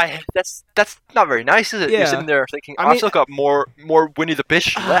 that's not very nice, is it? Yeah. You're sitting there thinking, I've still got more Winnie the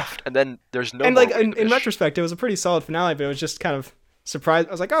Bish left, and then there's no. And more like in retrospect, it was a pretty solid finale, but it was just kind of surprised.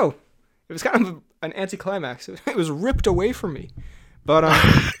 I was like, oh, it was kind of an anticlimax. It was ripped away from me, but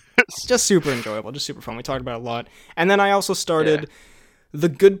just super enjoyable, just super fun. We talked about it a lot, and then I also started. Yeah. The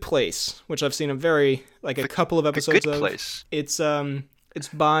Good Place, which I've seen a couple of episodes of. The Good Place. It's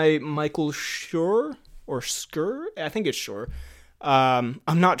by Michael Schur or Schur. I think it's Schur. I'm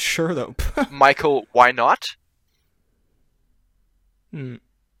not sure though. Michael, why not?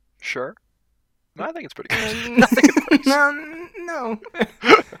 Sure. No, I think it's pretty good. No.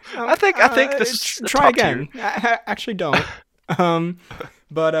 I think this. Try again. Actually, don't.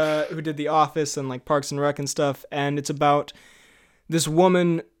 But who did The Office and like Parks and Rec and stuff, and it's about. This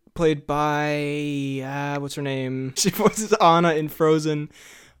woman played by what's her name? She voices Anna in Frozen.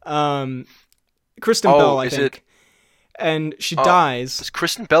 Kristen Bell, I think. And she dies. Does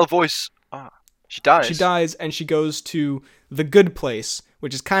Kristen Bell voice? She dies. She dies, and she goes to the Good Place,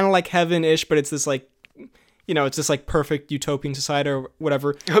 which is kind of like heaven-ish, but it's this like, it's this like perfect utopian society or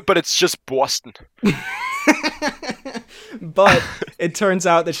whatever. But it's just Boston. But it turns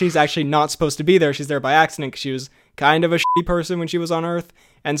out that she's actually not supposed to be there. She's there by accident because she was kind of a shitty person when she was on Earth.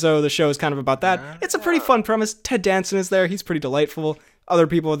 And so the show is kind of about that. It's a pretty fun premise. Ted Danson is there. He's pretty delightful. Other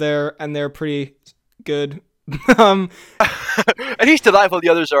people are there, and they're pretty good. And he's delightful. The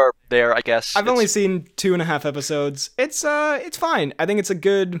others are there, I guess. I've only seen 2.5 episodes. It's fine. I think it's a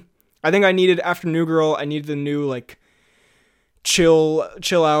good... I think I needed, after New Girl, I needed a new, like, chill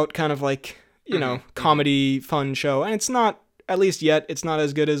out kind of, like, comedy, fun show. And it's not, at least yet, it's not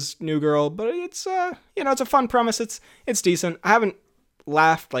as good as New Girl, but it's, it's a fun premise. It's decent. I haven't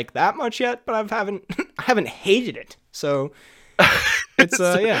laughed, like, that much yet, but I haven't hated it. So, it's,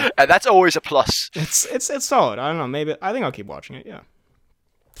 yeah. And that's always a plus. It's solid. I don't know, maybe, I think I'll keep watching it, yeah.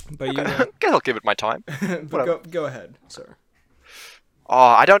 But you... guess I'll give it my time. But go ahead, sir. Oh,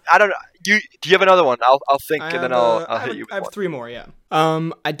 I don't. Do you have another one? I'll think, and then I'll hit you with one. I have 3 more, yeah.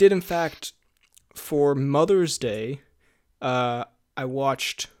 I did, in fact, for Mother's Day, I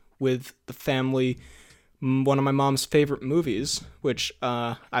watched with the family one of my mom's favorite movies, which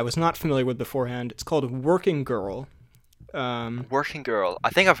I was not familiar with beforehand. It's called Working Girl. Working Girl. I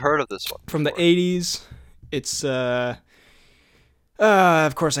think I've heard of this one. From the 80s. It's, of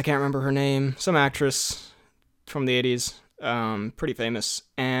course, I can't remember her name. Some actress from the 80s. Pretty famous,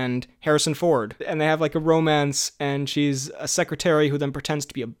 and Harrison Ford, and they have like a romance, and she's a secretary who then pretends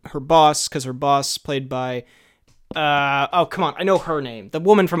to be her boss, because her boss, played by oh come on, I know her name, the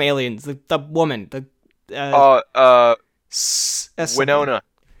woman from Aliens, the woman, Winona.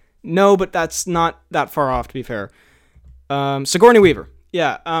 No, but that's not that far off, to be fair. Sigourney Weaver.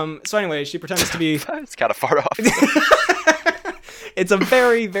 Yeah. So anyway, she pretends to be. It's kind of far off. It's a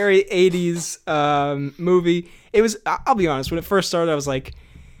very, very 80s movie. It was, I'll be honest, when it first started, I was like,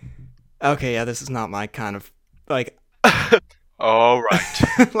 okay, yeah, this is not my kind of, like... All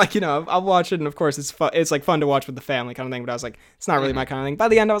right. Like, I'll watch it, and of course, it's fun, it's like fun to watch with the family kind of thing, but I was like, it's not really my kind of thing. By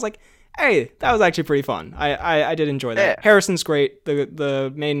the end, I was like, hey, that was actually pretty fun. I did enjoy that. Yeah. Harrison's great,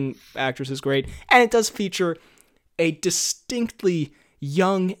 the main actress is great, and it does feature a distinctly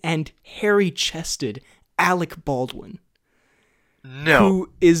young and hairy-chested Alec Baldwin. No. Who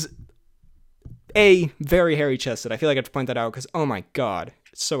is very hairy chested. I feel like I have to point that out because, oh my god,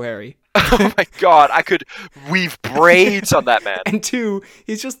 it's so hairy. Oh my god, I could weave braids on that man. And 2,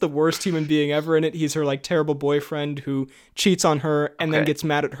 he's just the worst human being ever in it. He's her like terrible boyfriend who cheats on her and then gets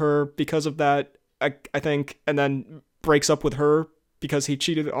mad at her because of that, I think, and then breaks up with her because he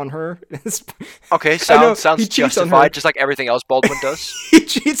cheated on her. Okay, sounds justified, just like everything else Baldwin does. He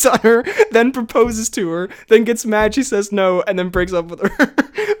cheats on her, then proposes to her, then gets mad, she says no, and then breaks up with her,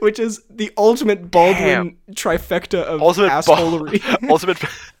 which is the ultimate Baldwin trifecta of assholery. Ultimate.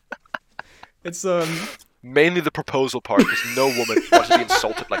 It's mainly the proposal part, because no woman wants to be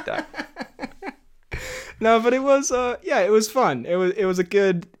insulted like that. No, but it was it was fun. It was a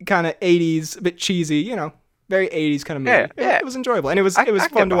good kind of 80s, a bit cheesy, you know, very 80s kind of movie. Yeah. It was enjoyable, and it was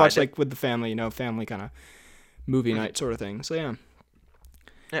fun to watch like with the family, you know, family kind of movie night sort of thing. So yeah.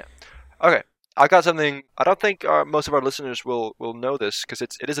 Yeah. Okay. I got something. I don't think most of our listeners will know this because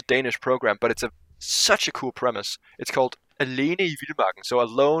it is a Danish program, but it's such a cool premise. It's called Alene i Vildmarken, so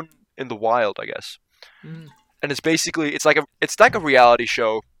Alone in the Wild, I guess. And it's basically it's like a reality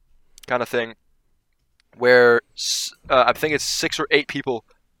show kind of thing where I think it's 6 or 8 people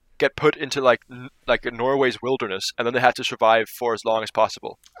get put into like Norway's wilderness, and then they have to survive for as long as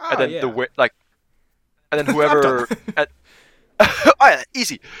possible. And then and then whoever oh, yeah,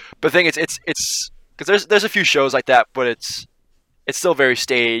 easy. But the thing it's because there's a few shows like that, but it's still very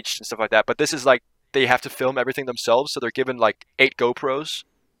staged and stuff like that. But this is like they have to film everything themselves, so they're given like 8 GoPros,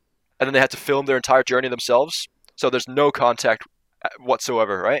 and then they have to film their entire journey themselves. So there's no contact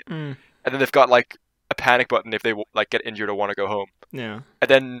whatsoever, right? And then they've got like a panic button if they like get injured or want to go home. Yeah. And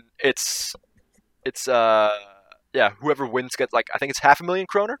then it's whoever wins gets like I think it's 500,000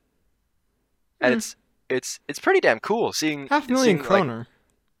 kroner. And it's pretty damn cool seeing 500,000 kroner. Like,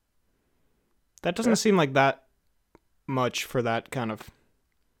 that doesn't seem like that much for that kind of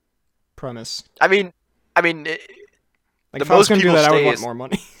premise. I mean, like if I was going to do that, I would want more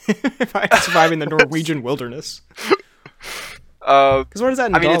money. If I had to survive in the Norwegian wilderness. Because what is that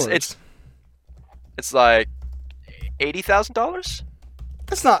in dollars? It's like $80,000.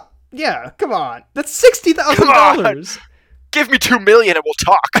 That's not. Yeah, come on. That's $60,000. Give me 2 million and we'll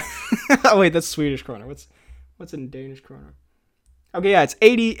talk. Oh wait, that's Swedish kroner. What's in Danish kroner? Okay, yeah, it's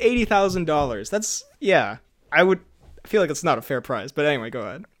 $80,000. That's I feel like it's not a fair price, but anyway, go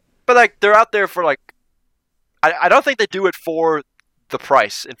ahead. But like they're out there for like, I don't think they do it for the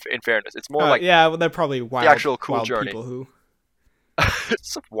price. In fairness, it's more like well, they're probably wild, the actual cool wild journey. People who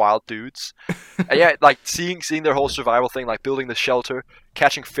some wild dudes. And yeah, like seeing their whole survival thing, like building the shelter,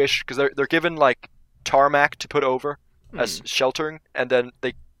 catching fish, because they're given like tarmac to put over as sheltering, and then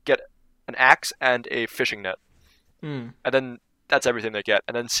they get an axe and a fishing net, and then that's everything they get.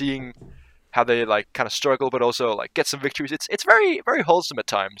 And then seeing how they like kind of struggle, but also like get some victories. It's very very wholesome at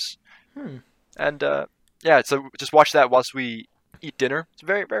times. And so just watch that whilst we eat dinner. It's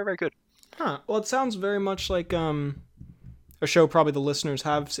very very very good. Well, it sounds very much like a show probably the listeners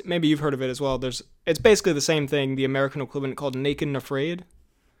have. Maybe you've heard of it as well. It's basically the same thing, the American equivalent called Naked and Afraid.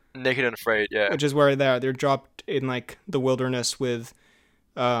 Naked and Afraid, yeah. Which is where they're dropped in like the wilderness with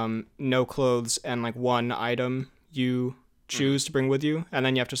no clothes and like one item you choose to bring with you, and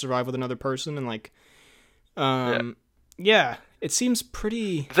then you have to survive with another person, and like it seems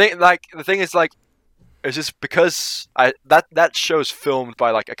pretty. The thing is like it's just because that show's filmed by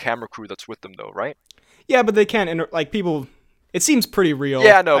like a camera crew that's with them though, right? Yeah, but they can't people. It seems pretty real.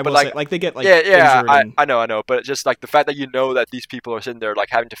 Yeah, no, but like they get like I know, but just like the fact that you know that these people are sitting there like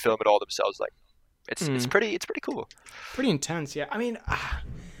having to film it all themselves, like it's pretty cool. Pretty intense, yeah. I mean, I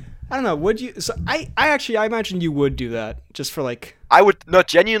don't know. Would you? So I imagine you would do that just for like. I would no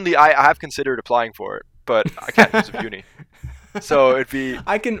genuinely. I have considered applying for it, but I can't because of uni. So it'd be.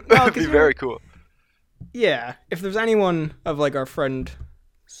 It'd be very cool. Yeah, if there's anyone of like our friend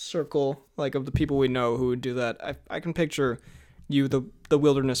circle, like of the people we know who would do that, I can picture you, the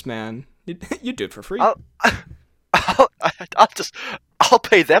wilderness man. You'd do it for free. I'll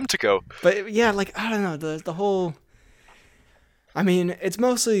pay them to go. But yeah, like I don't know the whole. I mean, it's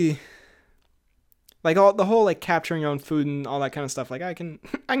mostly like the whole like capturing your own food and all that kind of stuff. Like I can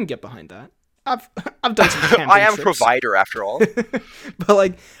get behind that. I've done some camping I am trips. provider after all. But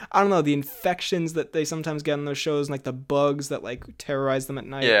like I don't know, the infections that they sometimes get on those shows, and like the bugs that like terrorize them at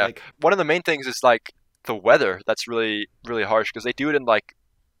night. Yeah, like, one of the main things is like the weather. That's really really harsh because they do it in like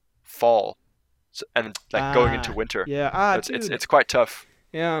fall, and like going into winter. Yeah, it's quite tough.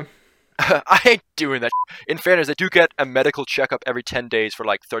 Yeah. I ain't doing that. In fairness, they do get a medical checkup every 10 days for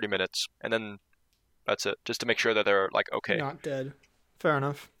like 30 minutes, and then that's it, just to make sure that they're like okay. Not dead. Fair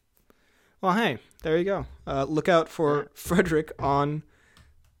enough. Well, hey, there you go. Look out for Frederick on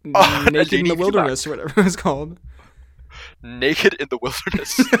Naked in the Wilderness, or whatever it's called. Naked in the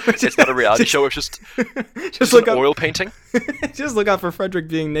Wilderness. It's not a reality show. It's just look an up, oil painting. Just look out for Frederick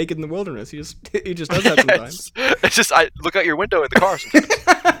being naked in the wilderness. He just does that sometimes. It's just I look out your window in the car sometimes.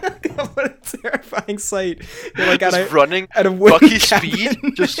 What a terrifying sight! You're like just running at a Bucky cabin. speed.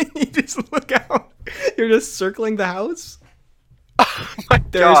 You just look out. You're just circling the house. Oh my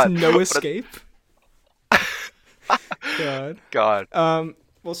There's God. no escape. God.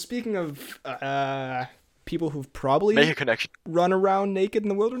 Well, speaking of people who've probably Make a connection. run around naked in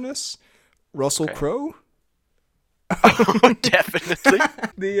the wilderness, Russell Crowe. Definitely.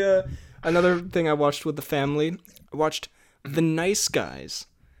 Another thing I watched with the family, I watched The Nice Guys.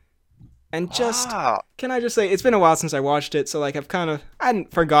 And just, can I just say, it's been a while since I watched it, so like I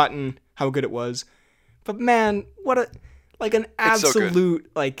hadn't forgotten how good it was. But man, what an absolute,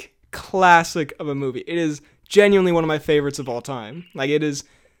 like, classic of a movie. It is genuinely one of my favorites of all time. Like, it is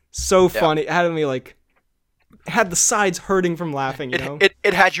so funny. It had me, like, it had the sides hurting from laughing, you know?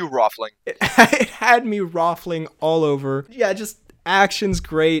 It had you ruffling. It had me ruffling all over. Yeah, just action's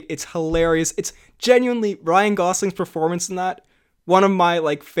great. It's hilarious. It's genuinely Ryan Gosling's performance in that. One of my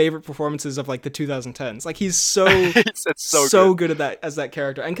like favorite performances of like the 2010s. Like he's it's so good at that as that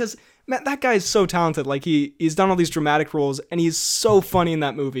character. And because man, that guy is so talented. Like he's done all these dramatic roles, and he's so funny in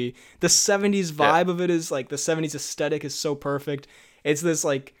that movie. The 70s vibe of it is like the 70s aesthetic is so perfect. It's this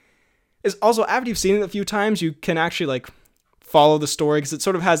like. It's also after you've seen it a few times, you can actually like follow the story because it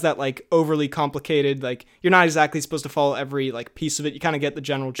sort of has that like overly complicated. Like you're not exactly supposed to follow every like piece of it. You kind of get the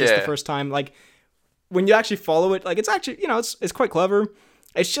general gist the first time. Like. When you actually follow it, like it's actually, you know, it's quite clever.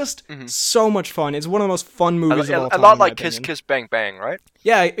 It's just so much fun. It's one of the most fun movies of all time. A lot like Kiss Kiss Bang Bang, right?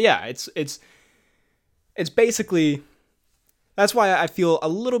 Yeah. It's basically. That's why I feel a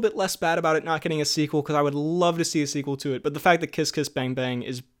little bit less bad about it not getting a sequel, because I would love to see a sequel to it. But the fact that Kiss Kiss Bang Bang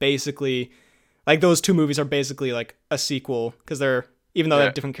is basically like those two movies are basically like a sequel, because they're, even though they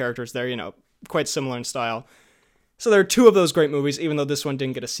have different characters, they're, you know, quite similar in style. So there are two of those great movies, even though this one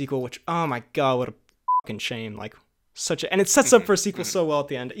didn't get a sequel, which, oh my God, what a fucking shame. Like, and it sets up for a sequel so well at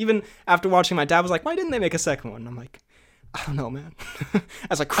the end. Even after watching, my dad was like, why didn't they make a second one? And I'm like, I don't know, man.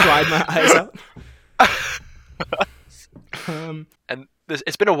 As I cried my eyes out. And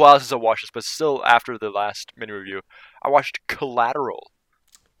it's been a while since I watched this, but still after the last mini review, I watched Collateral.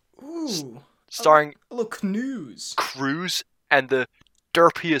 Ooh. Starring a little Cruise and the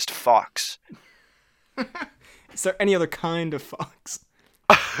derpiest fox. Is there any other kind of fox?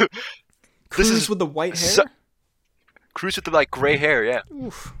 Cruise with the white hair? Cruise with the like gray hair, yeah.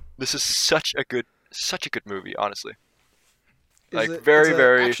 Oof. This is such a good movie, honestly. It's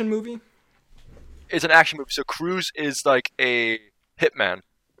an action movie? It's an action movie. So Cruise is like a hitman.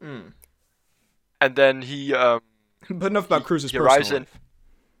 And then he but enough about Cruise's personal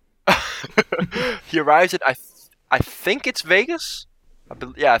life. He arrives in I think it's Vegas.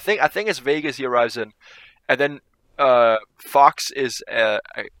 I think it's Vegas he arrives in. And then Fox is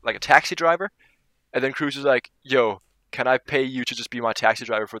like a taxi driver, and then Cruise is like, "Yo, can I pay you to just be my taxi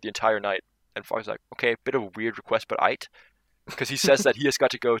driver for the entire night?" And Fox is like, "Okay, bit of a weird request, but aight," because he says that he has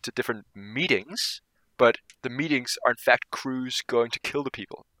got to go to different meetings, but the meetings are in fact Cruise going to kill the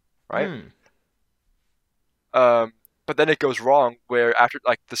people, right? But then it goes wrong, where after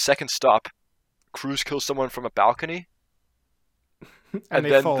like the second stop, Cruise kills someone from a balcony, and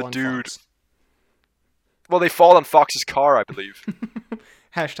then the dude. Fox. Well, they fall on Fox's car, I believe.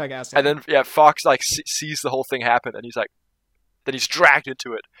 Hashtag ass. And then, Fox like sees the whole thing happen, and he's like, then he's dragged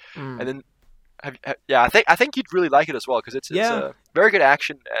into it. And then, I think you'd really like it as well, because it's a very good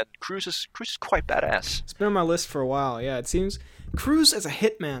action, and Cruise is quite badass. It's been on my list for a while. Yeah, it seems Cruise as a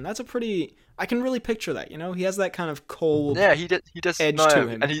hitman. That's a pretty. I can really picture that. You know, he has that kind of cold. Yeah, he does edge to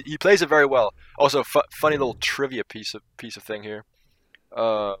him, and he plays it very well. Also, funny little trivia piece of thing here.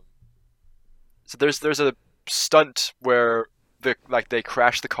 So there's a stunt where they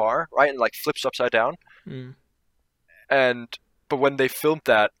crash the car, right, and like flips upside down. But when they filmed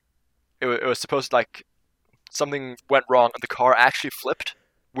that, it was supposed to, like, something went wrong and the car actually flipped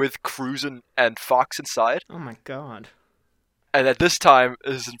with Cruise and Fox inside. Oh my God. And at this time,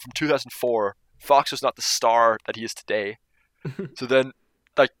 this is from 2004, Fox was not the star that he is today. So then,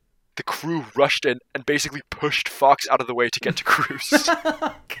 like, the crew rushed in and basically pushed Fox out of the way to get to Cruise.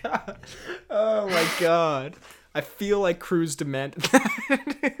 God. Oh my God. I feel like Cruise demanded that.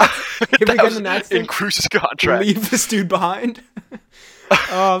 If we get an accident, in Cruise's contract. Leave this dude behind.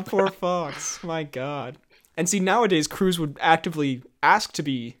 Oh, poor Fox. My God. And see, nowadays, Cruise would actively ask to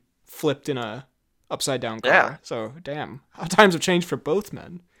be flipped in a upside down car. Yeah. So, damn. How times have changed for both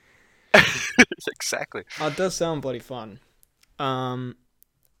men. Exactly. It does sound bloody fun. And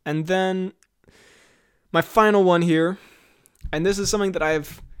then my final one here, and this is something that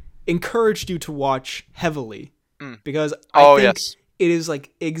I've encouraged you to watch heavily because I think it is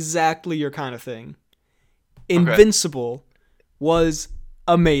like exactly your kind of thing. Invincible was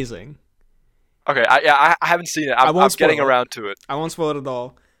amazing. Okay, I haven't seen it. I'm getting around to it. I won't spoil it at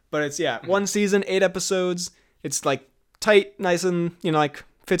all. But it's, one season, 8 episodes. It's, like, tight, nice and, like,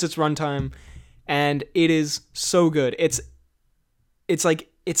 fits its runtime. And it is so good. It's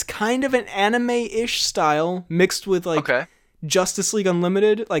like, it's kind of an anime-ish style mixed with, like, Justice League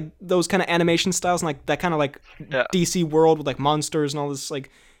Unlimited. Like, those kind of animation styles and, like, that kind of, like, DC world with, like, monsters and all this,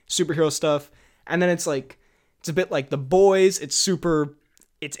 like, superhero stuff. And then it's, like, it's a bit like The Boys. It's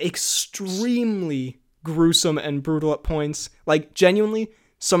extremely gruesome and brutal at points. Like, genuinely,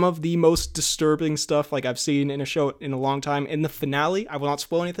 some of the most disturbing stuff like I've seen in a show in a long time. In the finale, I will not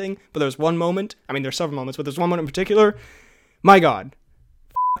spoil anything, but there's one moment. I mean, there's several moments, but there's one moment in particular. My God.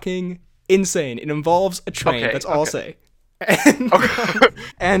 Fucking insane. It involves a train. That's all I'll say.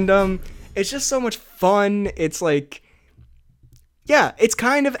 And it's just so much fun. It's like, it's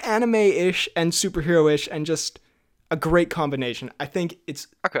kind of anime-ish and superhero-ish and just a great combination. I think it's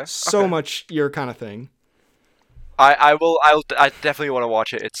so much your kind of thing. I definitely want to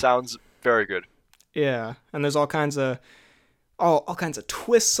watch it. It sounds very good. Yeah, and there's all kinds of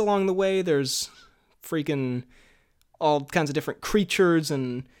twists along the way. There's freaking all kinds of different creatures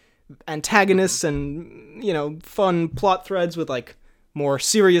and antagonists and fun plot threads with like more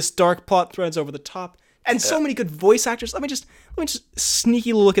serious dark plot threads over the top. And so many good voice actors. Let me just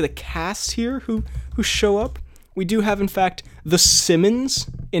sneaky look at the cast here who show up. We do have, in fact, the Simmons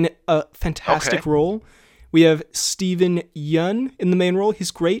in a fantastic role. We have Steven Yeun in the main role. He's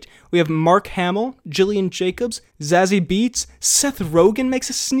great. We have Mark Hamill, Gillian Jacobs, Zazie Beetz. Seth Rogen makes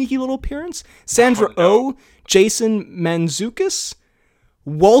a sneaky little appearance. Sandra Oh, Jason Mantzoukas,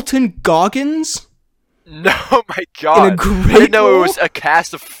 Walton Goggins. No, my God. In a great I didn't know role. It was a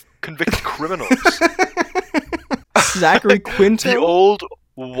cast of convicted criminals. Zachary Quinto. The old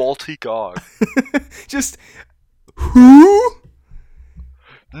Walty Gog. Just, who?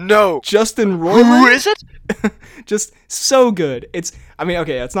 No. Justin Roiland? Who is it? Just so good. It's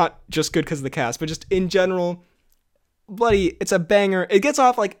not just good because of the cast, but just in general, bloody, it's a banger. It gets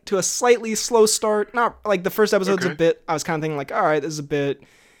off like to a slightly slow start. Not like the first episode's a bit, I was kind of thinking like, all right, this is a bit,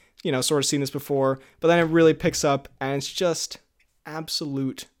 sort of seen this before, but then it really picks up and it's just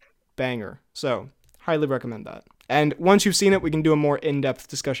absolute banger. So highly recommend that. And once you've seen it, we can do a more in-depth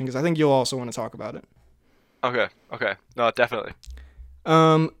discussion because I think you'll also want to talk about it. Okay. No, definitely.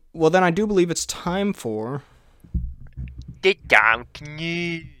 Well, then I do believe it's time for the damn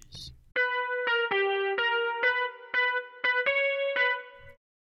news.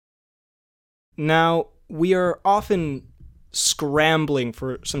 Now, we are often scrambling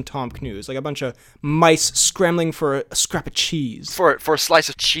for some Tom Cruise, like a bunch of mice scrambling for a scrap of cheese. For a slice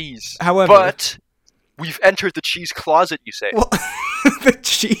of cheese. However, but we've entered the cheese closet, you say. Well, the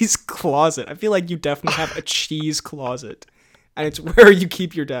cheese closet. I feel like you definitely have a cheese closet. And it's where you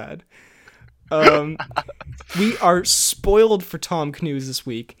keep your dad. We are spoiled for Tom Cruise this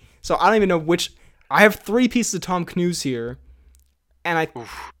week. So I don't even know which... I have 3 pieces of Tom Cruise here. And I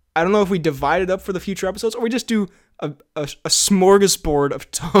don't know if we divide it up for the future episodes or we just do a smorgasbord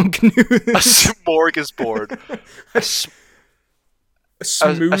of Tom Cruise. A smorgasbord. A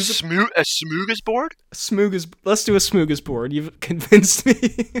smorgasbord? Let's do a smorgasbord. You've convinced me.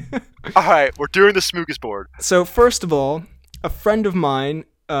 Alright, we're doing the smorgasbord. So first of all, a friend of mine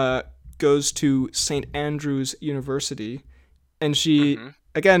goes to St. Andrews University, and she,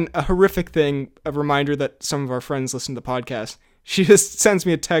 again, a horrific thing, a reminder that some of our friends listen to the podcast, she just sends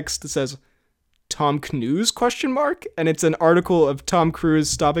me a text that says, Tom Cruise, ? And it's an article of Tom Cruise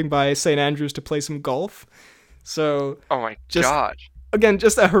stopping by St. Andrews to play some golf. So, oh my God. Again,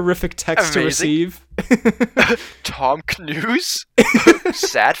 just a horrific text to receive. Tom Cruise?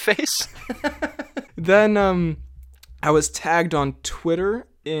 Sad face? Then, I was tagged on Twitter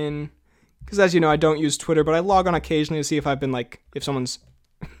because as you know, I don't use Twitter, but I log on occasionally to see if I've been if someone's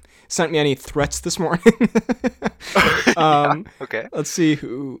sent me any threats this morning. Okay. Let's see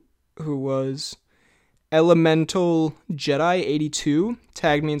who was Elemental Jedi 82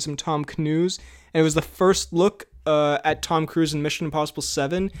 tagged me in some Tom Cruise, and it was the first look at Tom Cruise in Mission Impossible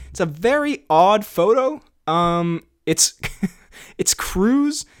 7. It's a very odd photo. It's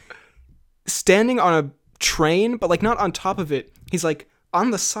Cruise standing on a train, but not on top of it. He's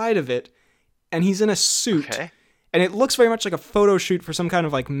on the side of it, and he's in a suit. Okay. And it looks very much like a photo shoot for some kind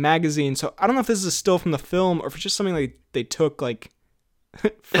of magazine. So I don't know if this is a still from the film or if it's just something they took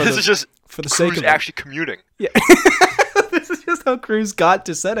this is just for the Cruise sake of actually commuting. Yeah. is just how Cruz got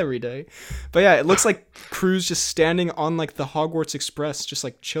to set every day. But yeah, it looks like Cruz just standing on like the Hogwarts Express, just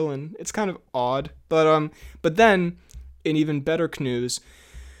like chilling. It's kind of odd. But then, in even better news,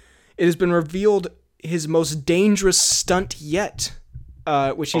 it has been revealed his most dangerous stunt yet,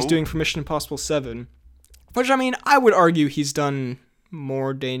 which he's doing for Mission Impossible 7. Which, I mean, I would argue he's done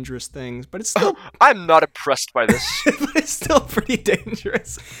more dangerous things, but it's still... I'm not impressed by this. but it's still pretty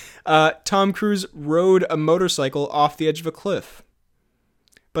dangerous. Tom Cruise rode a motorcycle off the edge of a cliff.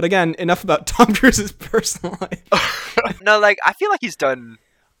 But again, enough about Tom Cruise's personal life. No, like, I feel like he's done...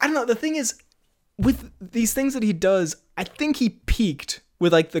 I don't know, the thing is, with these things that he does, I think he peaked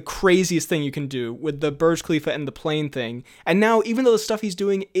with, like, the craziest thing you can do, with the Burj Khalifa and the plane thing. And now, even though the stuff he's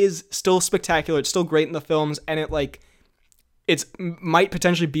doing is still spectacular, it's still great in the films, and it might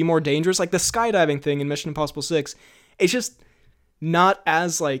potentially be more dangerous, like the skydiving thing in Mission Impossible 6, it's just not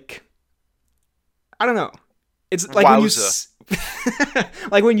as, like, I don't know. It's like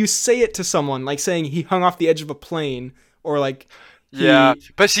when you say it to someone, like saying he hung off the edge of a plane, or like... Yeah,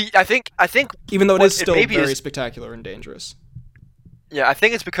 but see, I think even though it is still very spectacular and dangerous. Yeah, I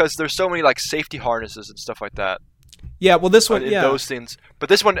think it's because there's so many like safety harnesses and stuff like that. Yeah, well, this one, those things. But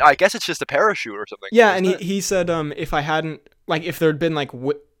this one, I guess it's just a parachute or something. Yeah, and he said if I hadn't, like, if there had been like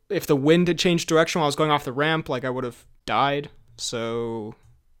if the wind had changed direction while I was going off the ramp, like I would have died. So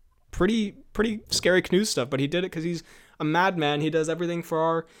pretty scary canoe stuff. But he did it because he's a madman. He does everything for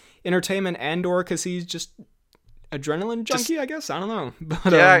our entertainment, and/or because he's just adrenaline junkie, I guess. I don't know.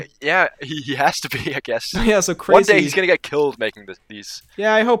 But, yeah, he has to be, I guess. Yeah, so crazy. One day he's gonna get killed making these.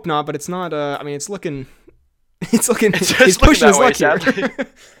 Yeah, I hope not, but it's not. I mean, it's looking. He's pushing his luck here.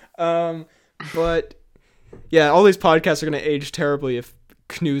 But yeah, all these podcasts are gonna age terribly if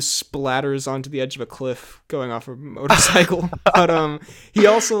Canoe splatters onto the edge of a cliff going off a motorcycle. But he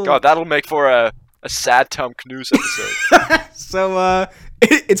also. God, that'll make for a sad Tom Cruise episode. So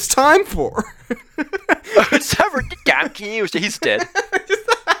it's time for. It's time for Tom Cruise. He's dead.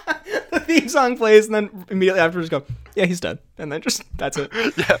 The theme song plays, and then immediately afterwards go, yeah, he's dead, and then just that's it.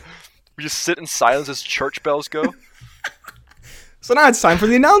 Yeah, we just sit in silence as church bells go. So now it's time for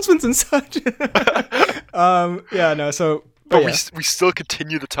the announcements and such. Yeah, no. So, but we still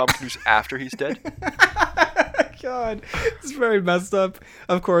continue the Tom Cruise after he's dead. God, it's very messed up.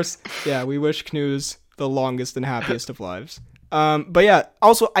 Of course, yeah, we wish Canoes the longest and happiest of lives. But yeah,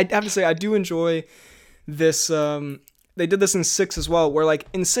 also I have to say I do enjoy this. They did this in 6 as well, where like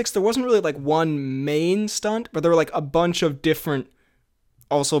in 6 there wasn't really like one main stunt, but there were like a bunch of different,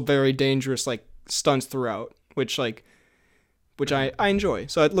 also very dangerous like stunts throughout, which I enjoy.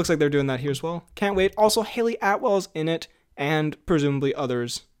 So it looks like they're doing that here as well. Can't wait. Also, Haley Atwell's in it, and presumably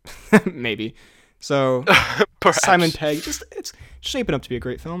others, maybe. So Simon Pegg, it's shaping up to be a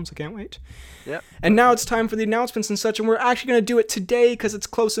great film, so can't wait. Yeah. And now it's time for the announcements and such, and we're actually going to do it today because it's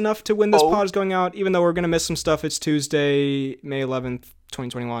close enough to when this pod is going out, even though we're going to miss some stuff. It's Tuesday, May 11th,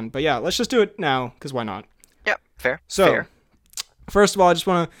 2021. But yeah, let's just do it now, because why not? Yeah, fair. So, fair. First of all, I just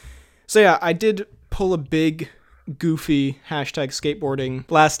want to say, yeah, I did pull a big, goofy hashtag skateboarding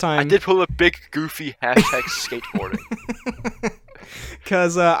last time. I did pull a big, goofy hashtag skateboarding.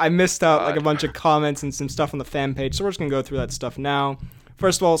 Because I missed out like a bunch of comments and some stuff on the fan page, so we're just going to go through that stuff now.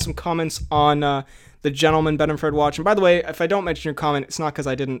 First of all, some comments on the Gentleman Ben and Fred Watch. And by the way, if I don't mention your comment, it's not because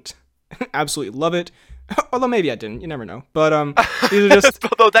I didn't absolutely love it. Although maybe I didn't. You never know. But these are just...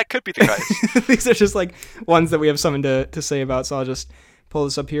 Although that could be the case. These are just like ones that we have something to say about, so I'll just pull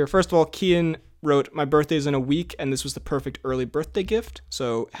this up here. First of all, Kian wrote, my birthday's in a week, and this was the perfect early birthday gift.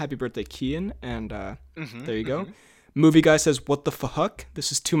 So happy birthday, Kian. And there you go. Movie Guy says, what the fuck? This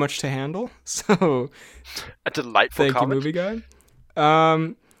is too much to handle. So a delightful thank comment. you, Movie Guy.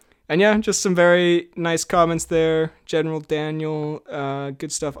 And yeah, just some very nice comments there. General Daniel,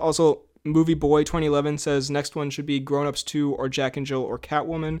 good stuff. Also, Movie Boy 2011 says next one should be Grown Ups 2 or Jack and Jill or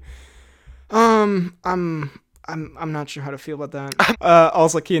Catwoman. I'm not sure how to feel about that.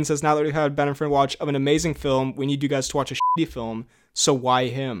 Also, Kian says, now that we've had Ben and Fred watch of an amazing film, we need you guys to watch a shitty film. So why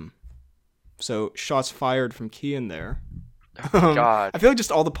him? So shots fired from Kian there. Oh, God. I feel like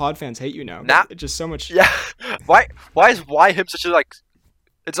just all the pod fans hate you now. It's just so much. Yeah. Why is why him such a like?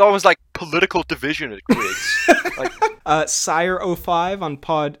 It's almost like political division it creates. Like Sire05 on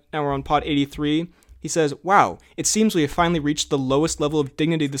pod. Now we're on pod 83. He says, "Wow, it seems we have finally reached the lowest level of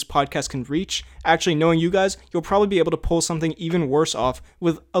dignity this podcast can reach. Actually, knowing you guys, you'll probably be able to pull something even worse off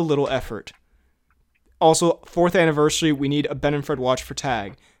with a little effort. Also, 4th anniversary. We need a Ben and Fred watch for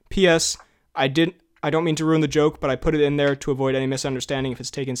tag. P.S. I don't mean to ruin the joke, but I put it in there to avoid any misunderstanding if it's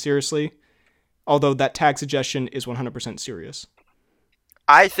taken seriously. Although that tag suggestion is 100% serious."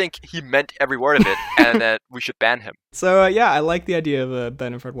 I think he meant every word of it, and that we should ban him. So I like the idea of a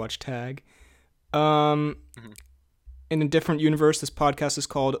Ben and Fred Watch tag. In a different universe, this podcast is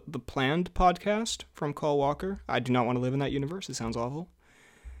called The Planned Podcast from Cole Walker. I do not want to live in that universe. It sounds awful.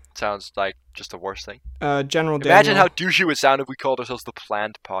 Sounds like just the worst thing. General Imagine Daniel, how douchey it would sound if we called ourselves The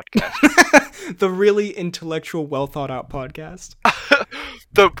Planned Podcast. the really intellectual, well thought out podcast.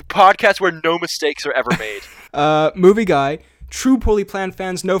 The podcast where no mistakes are ever made. Movie guy. True Poorly Planned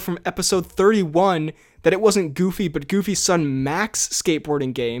fans know from episode 31 that it wasn't Goofy, but Goofy's son Max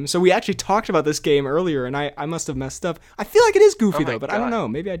skateboarding game. So we actually talked about this game earlier, and I must have messed up. I feel like it is Goofy, though, but God. I don't know.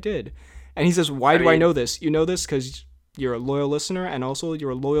 Maybe I did. And he says, why do I know this? You know this because you're a loyal listener, and also you're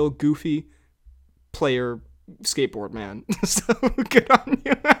a loyal Goofy player skateboard man. So good on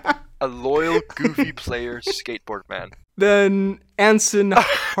you. A loyal, goofy player skateboard man. Then Anson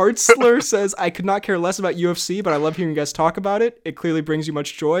Hartzler says, I could not care less about UFC, but I love hearing you guys talk about it. It clearly brings you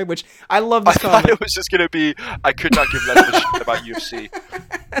much joy, which I love this comment. I thought it was just going to be, I could not give less of a shit about UFC.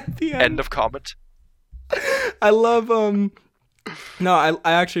 At the End of comment. I love, no,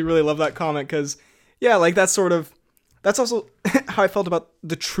 I actually really love that comment, because, yeah, like, that's also how I felt about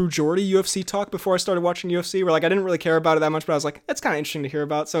the True Geordie UFC talk before I started watching UFC, where, like, I didn't really care about it that much, but I was like, it's kind of interesting to hear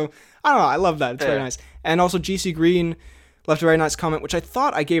about, so, I don't know, I love that, it's very nice. And also, GC Green left a very nice comment, which I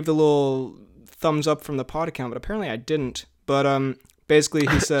thought I gave the little thumbs up from the pod account, but apparently I didn't, but, basically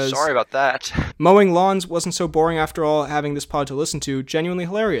he says, sorry about that. Mowing lawns wasn't so boring after all, having this pod to listen to, genuinely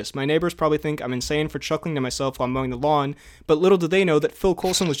hilarious. My neighbors probably think I'm insane for chuckling to myself while mowing the lawn, but little do they know that Phil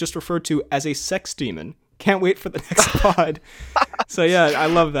Coulson was just referred to as a sex demon. Can't wait for the next pod. So yeah, I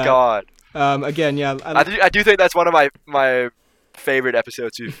love that. God. Again, yeah. I do think that's one of my favorite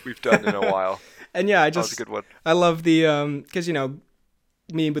episodes we've done in a while. And yeah, that was a good one. I love the because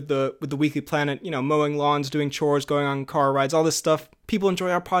me with the Weekly Planet, mowing lawns, doing chores, going on car rides, all this stuff. People enjoy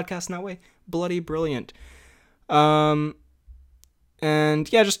our podcast in that way. Bloody brilliant. And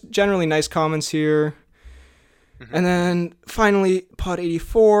yeah, just generally nice comments here. Mm-hmm. And then finally, Pod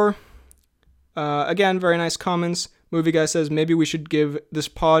 84. Again, very nice comments. Movie guy says, maybe we should give this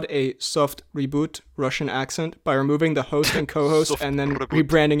pod a soft reboot Russian accent by removing the host and co-host and then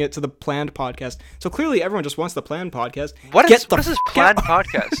rebranding it to the Planned Podcast. So clearly everyone just wants the Planned Podcast. What is this Planned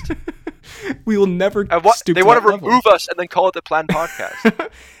Podcast? We will never stoop they to want that to remove us and then call it the Planned Podcast.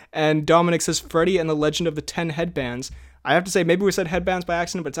 And Dominic says, Freddy and the Legend of the 10 Headbands. I have to say, maybe we said headbands by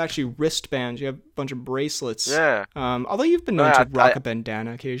accident, but it's actually wristbands. You have a bunch of bracelets. Yeah. Although you've been known to rock a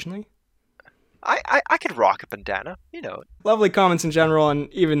bandana occasionally. I could rock a bandana, Lovely comments in general,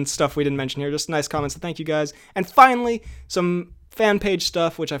 and even stuff we didn't mention here. Just nice comments, so thank you guys. And finally, some fan page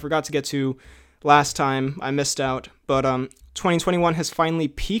stuff, which I forgot to get to last time. I missed out. But 2021 has finally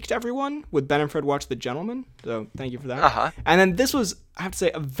peaked, everyone, with Ben and Fred Watch The Gentleman. So thank you for that. Uh-huh. And then this was, I have to say,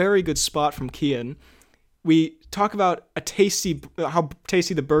 a very good spot from Kian. We talk about how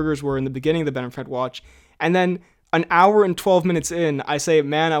tasty the burgers were in the beginning of the Ben and Fred Watch, and then an hour and 12 minutes in, I say,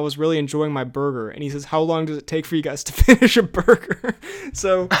 man, I was really enjoying my burger. And he says, how long does it take for you guys to finish a burger?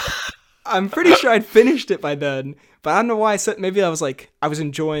 So I'm pretty sure I'd finished it by then. But I don't know why I said, maybe I was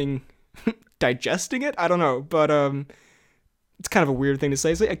enjoying digesting it. I don't know. But it's kind of a weird thing to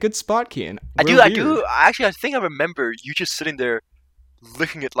say. It's like a good spot, Kian. I do. Actually, I think I remember you just sitting there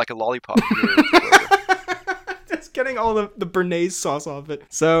licking it like a lollipop. Getting all the béarnaise sauce off it.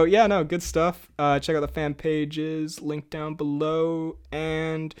 So yeah, no, good stuff. Check out the fan pages, link down below.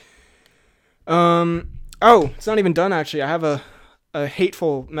 And it's not even done actually. I have a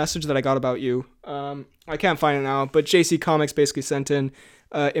hateful message that I got about you. I can't find it now, but JC Comics basically sent in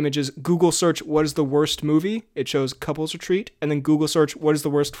images. Google search what is the worst movie, it shows Couples Retreat, and then Google search what is the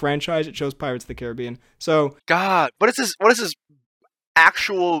worst franchise, it shows Pirates of the Caribbean. So God, what is this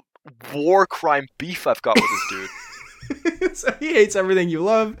actual war crime beef I've got with this dude? So he hates everything you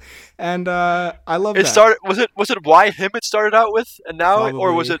love, and I love that. Was it why him it started out with, and now Probably.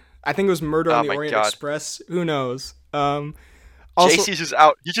 Or was it? I think it was Murder on the Orient Express. Who knows? Also, JC's just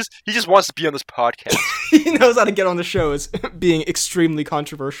out. He just wants to be on this podcast. He knows how to get on the show as being extremely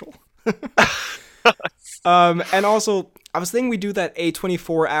controversial. And also, I was thinking we do that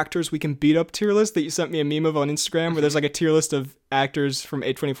A24 actors we can beat up tier list that you sent me a meme of on Instagram, where there's like a tier list of actors from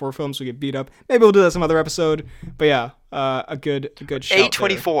A24 films we get beat up. Maybe we'll do that some other episode. But yeah, a good shout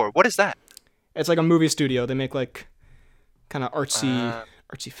A24. There. What is that? It's like a movie studio. They make like kind of artsy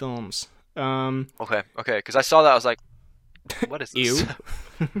films. Okay. Because I saw that, I was like, what is this?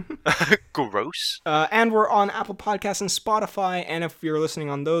 Ew. Gross. And we're on Apple Podcasts and Spotify, and if you're listening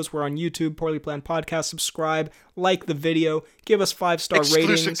on those, we're on YouTube, Poorly Planned Podcast. Subscribe, like the video, give us 5-star ratings.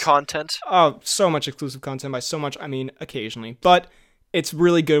 Exclusive content. Oh, so much exclusive content. By so much, I mean occasionally. But It's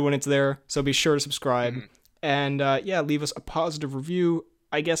really good when it's there, so be sure to subscribe. Mhm. And yeah, leave us a positive review,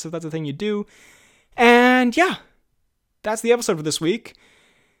 I guess, if that's the thing you do. And yeah, that's the episode for this week.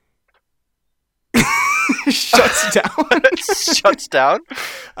 Shuts down. Shuts down.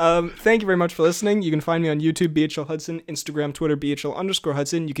 Thank you very much for listening. You can find me on YouTube, BHL Hudson, Instagram, Twitter,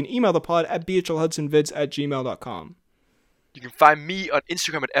 BHL_Hudson. You can email the pod at bhlhudsonvids@gmail.com. You can find me on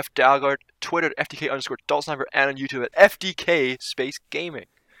Instagram at fdalgard, Twitter at FDK_Dulsniper, and on YouTube at FDK Space Gaming.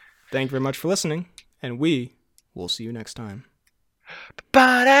 Thank you very much for listening, and we will see you next time.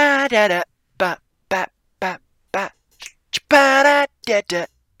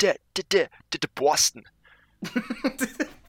 Boston.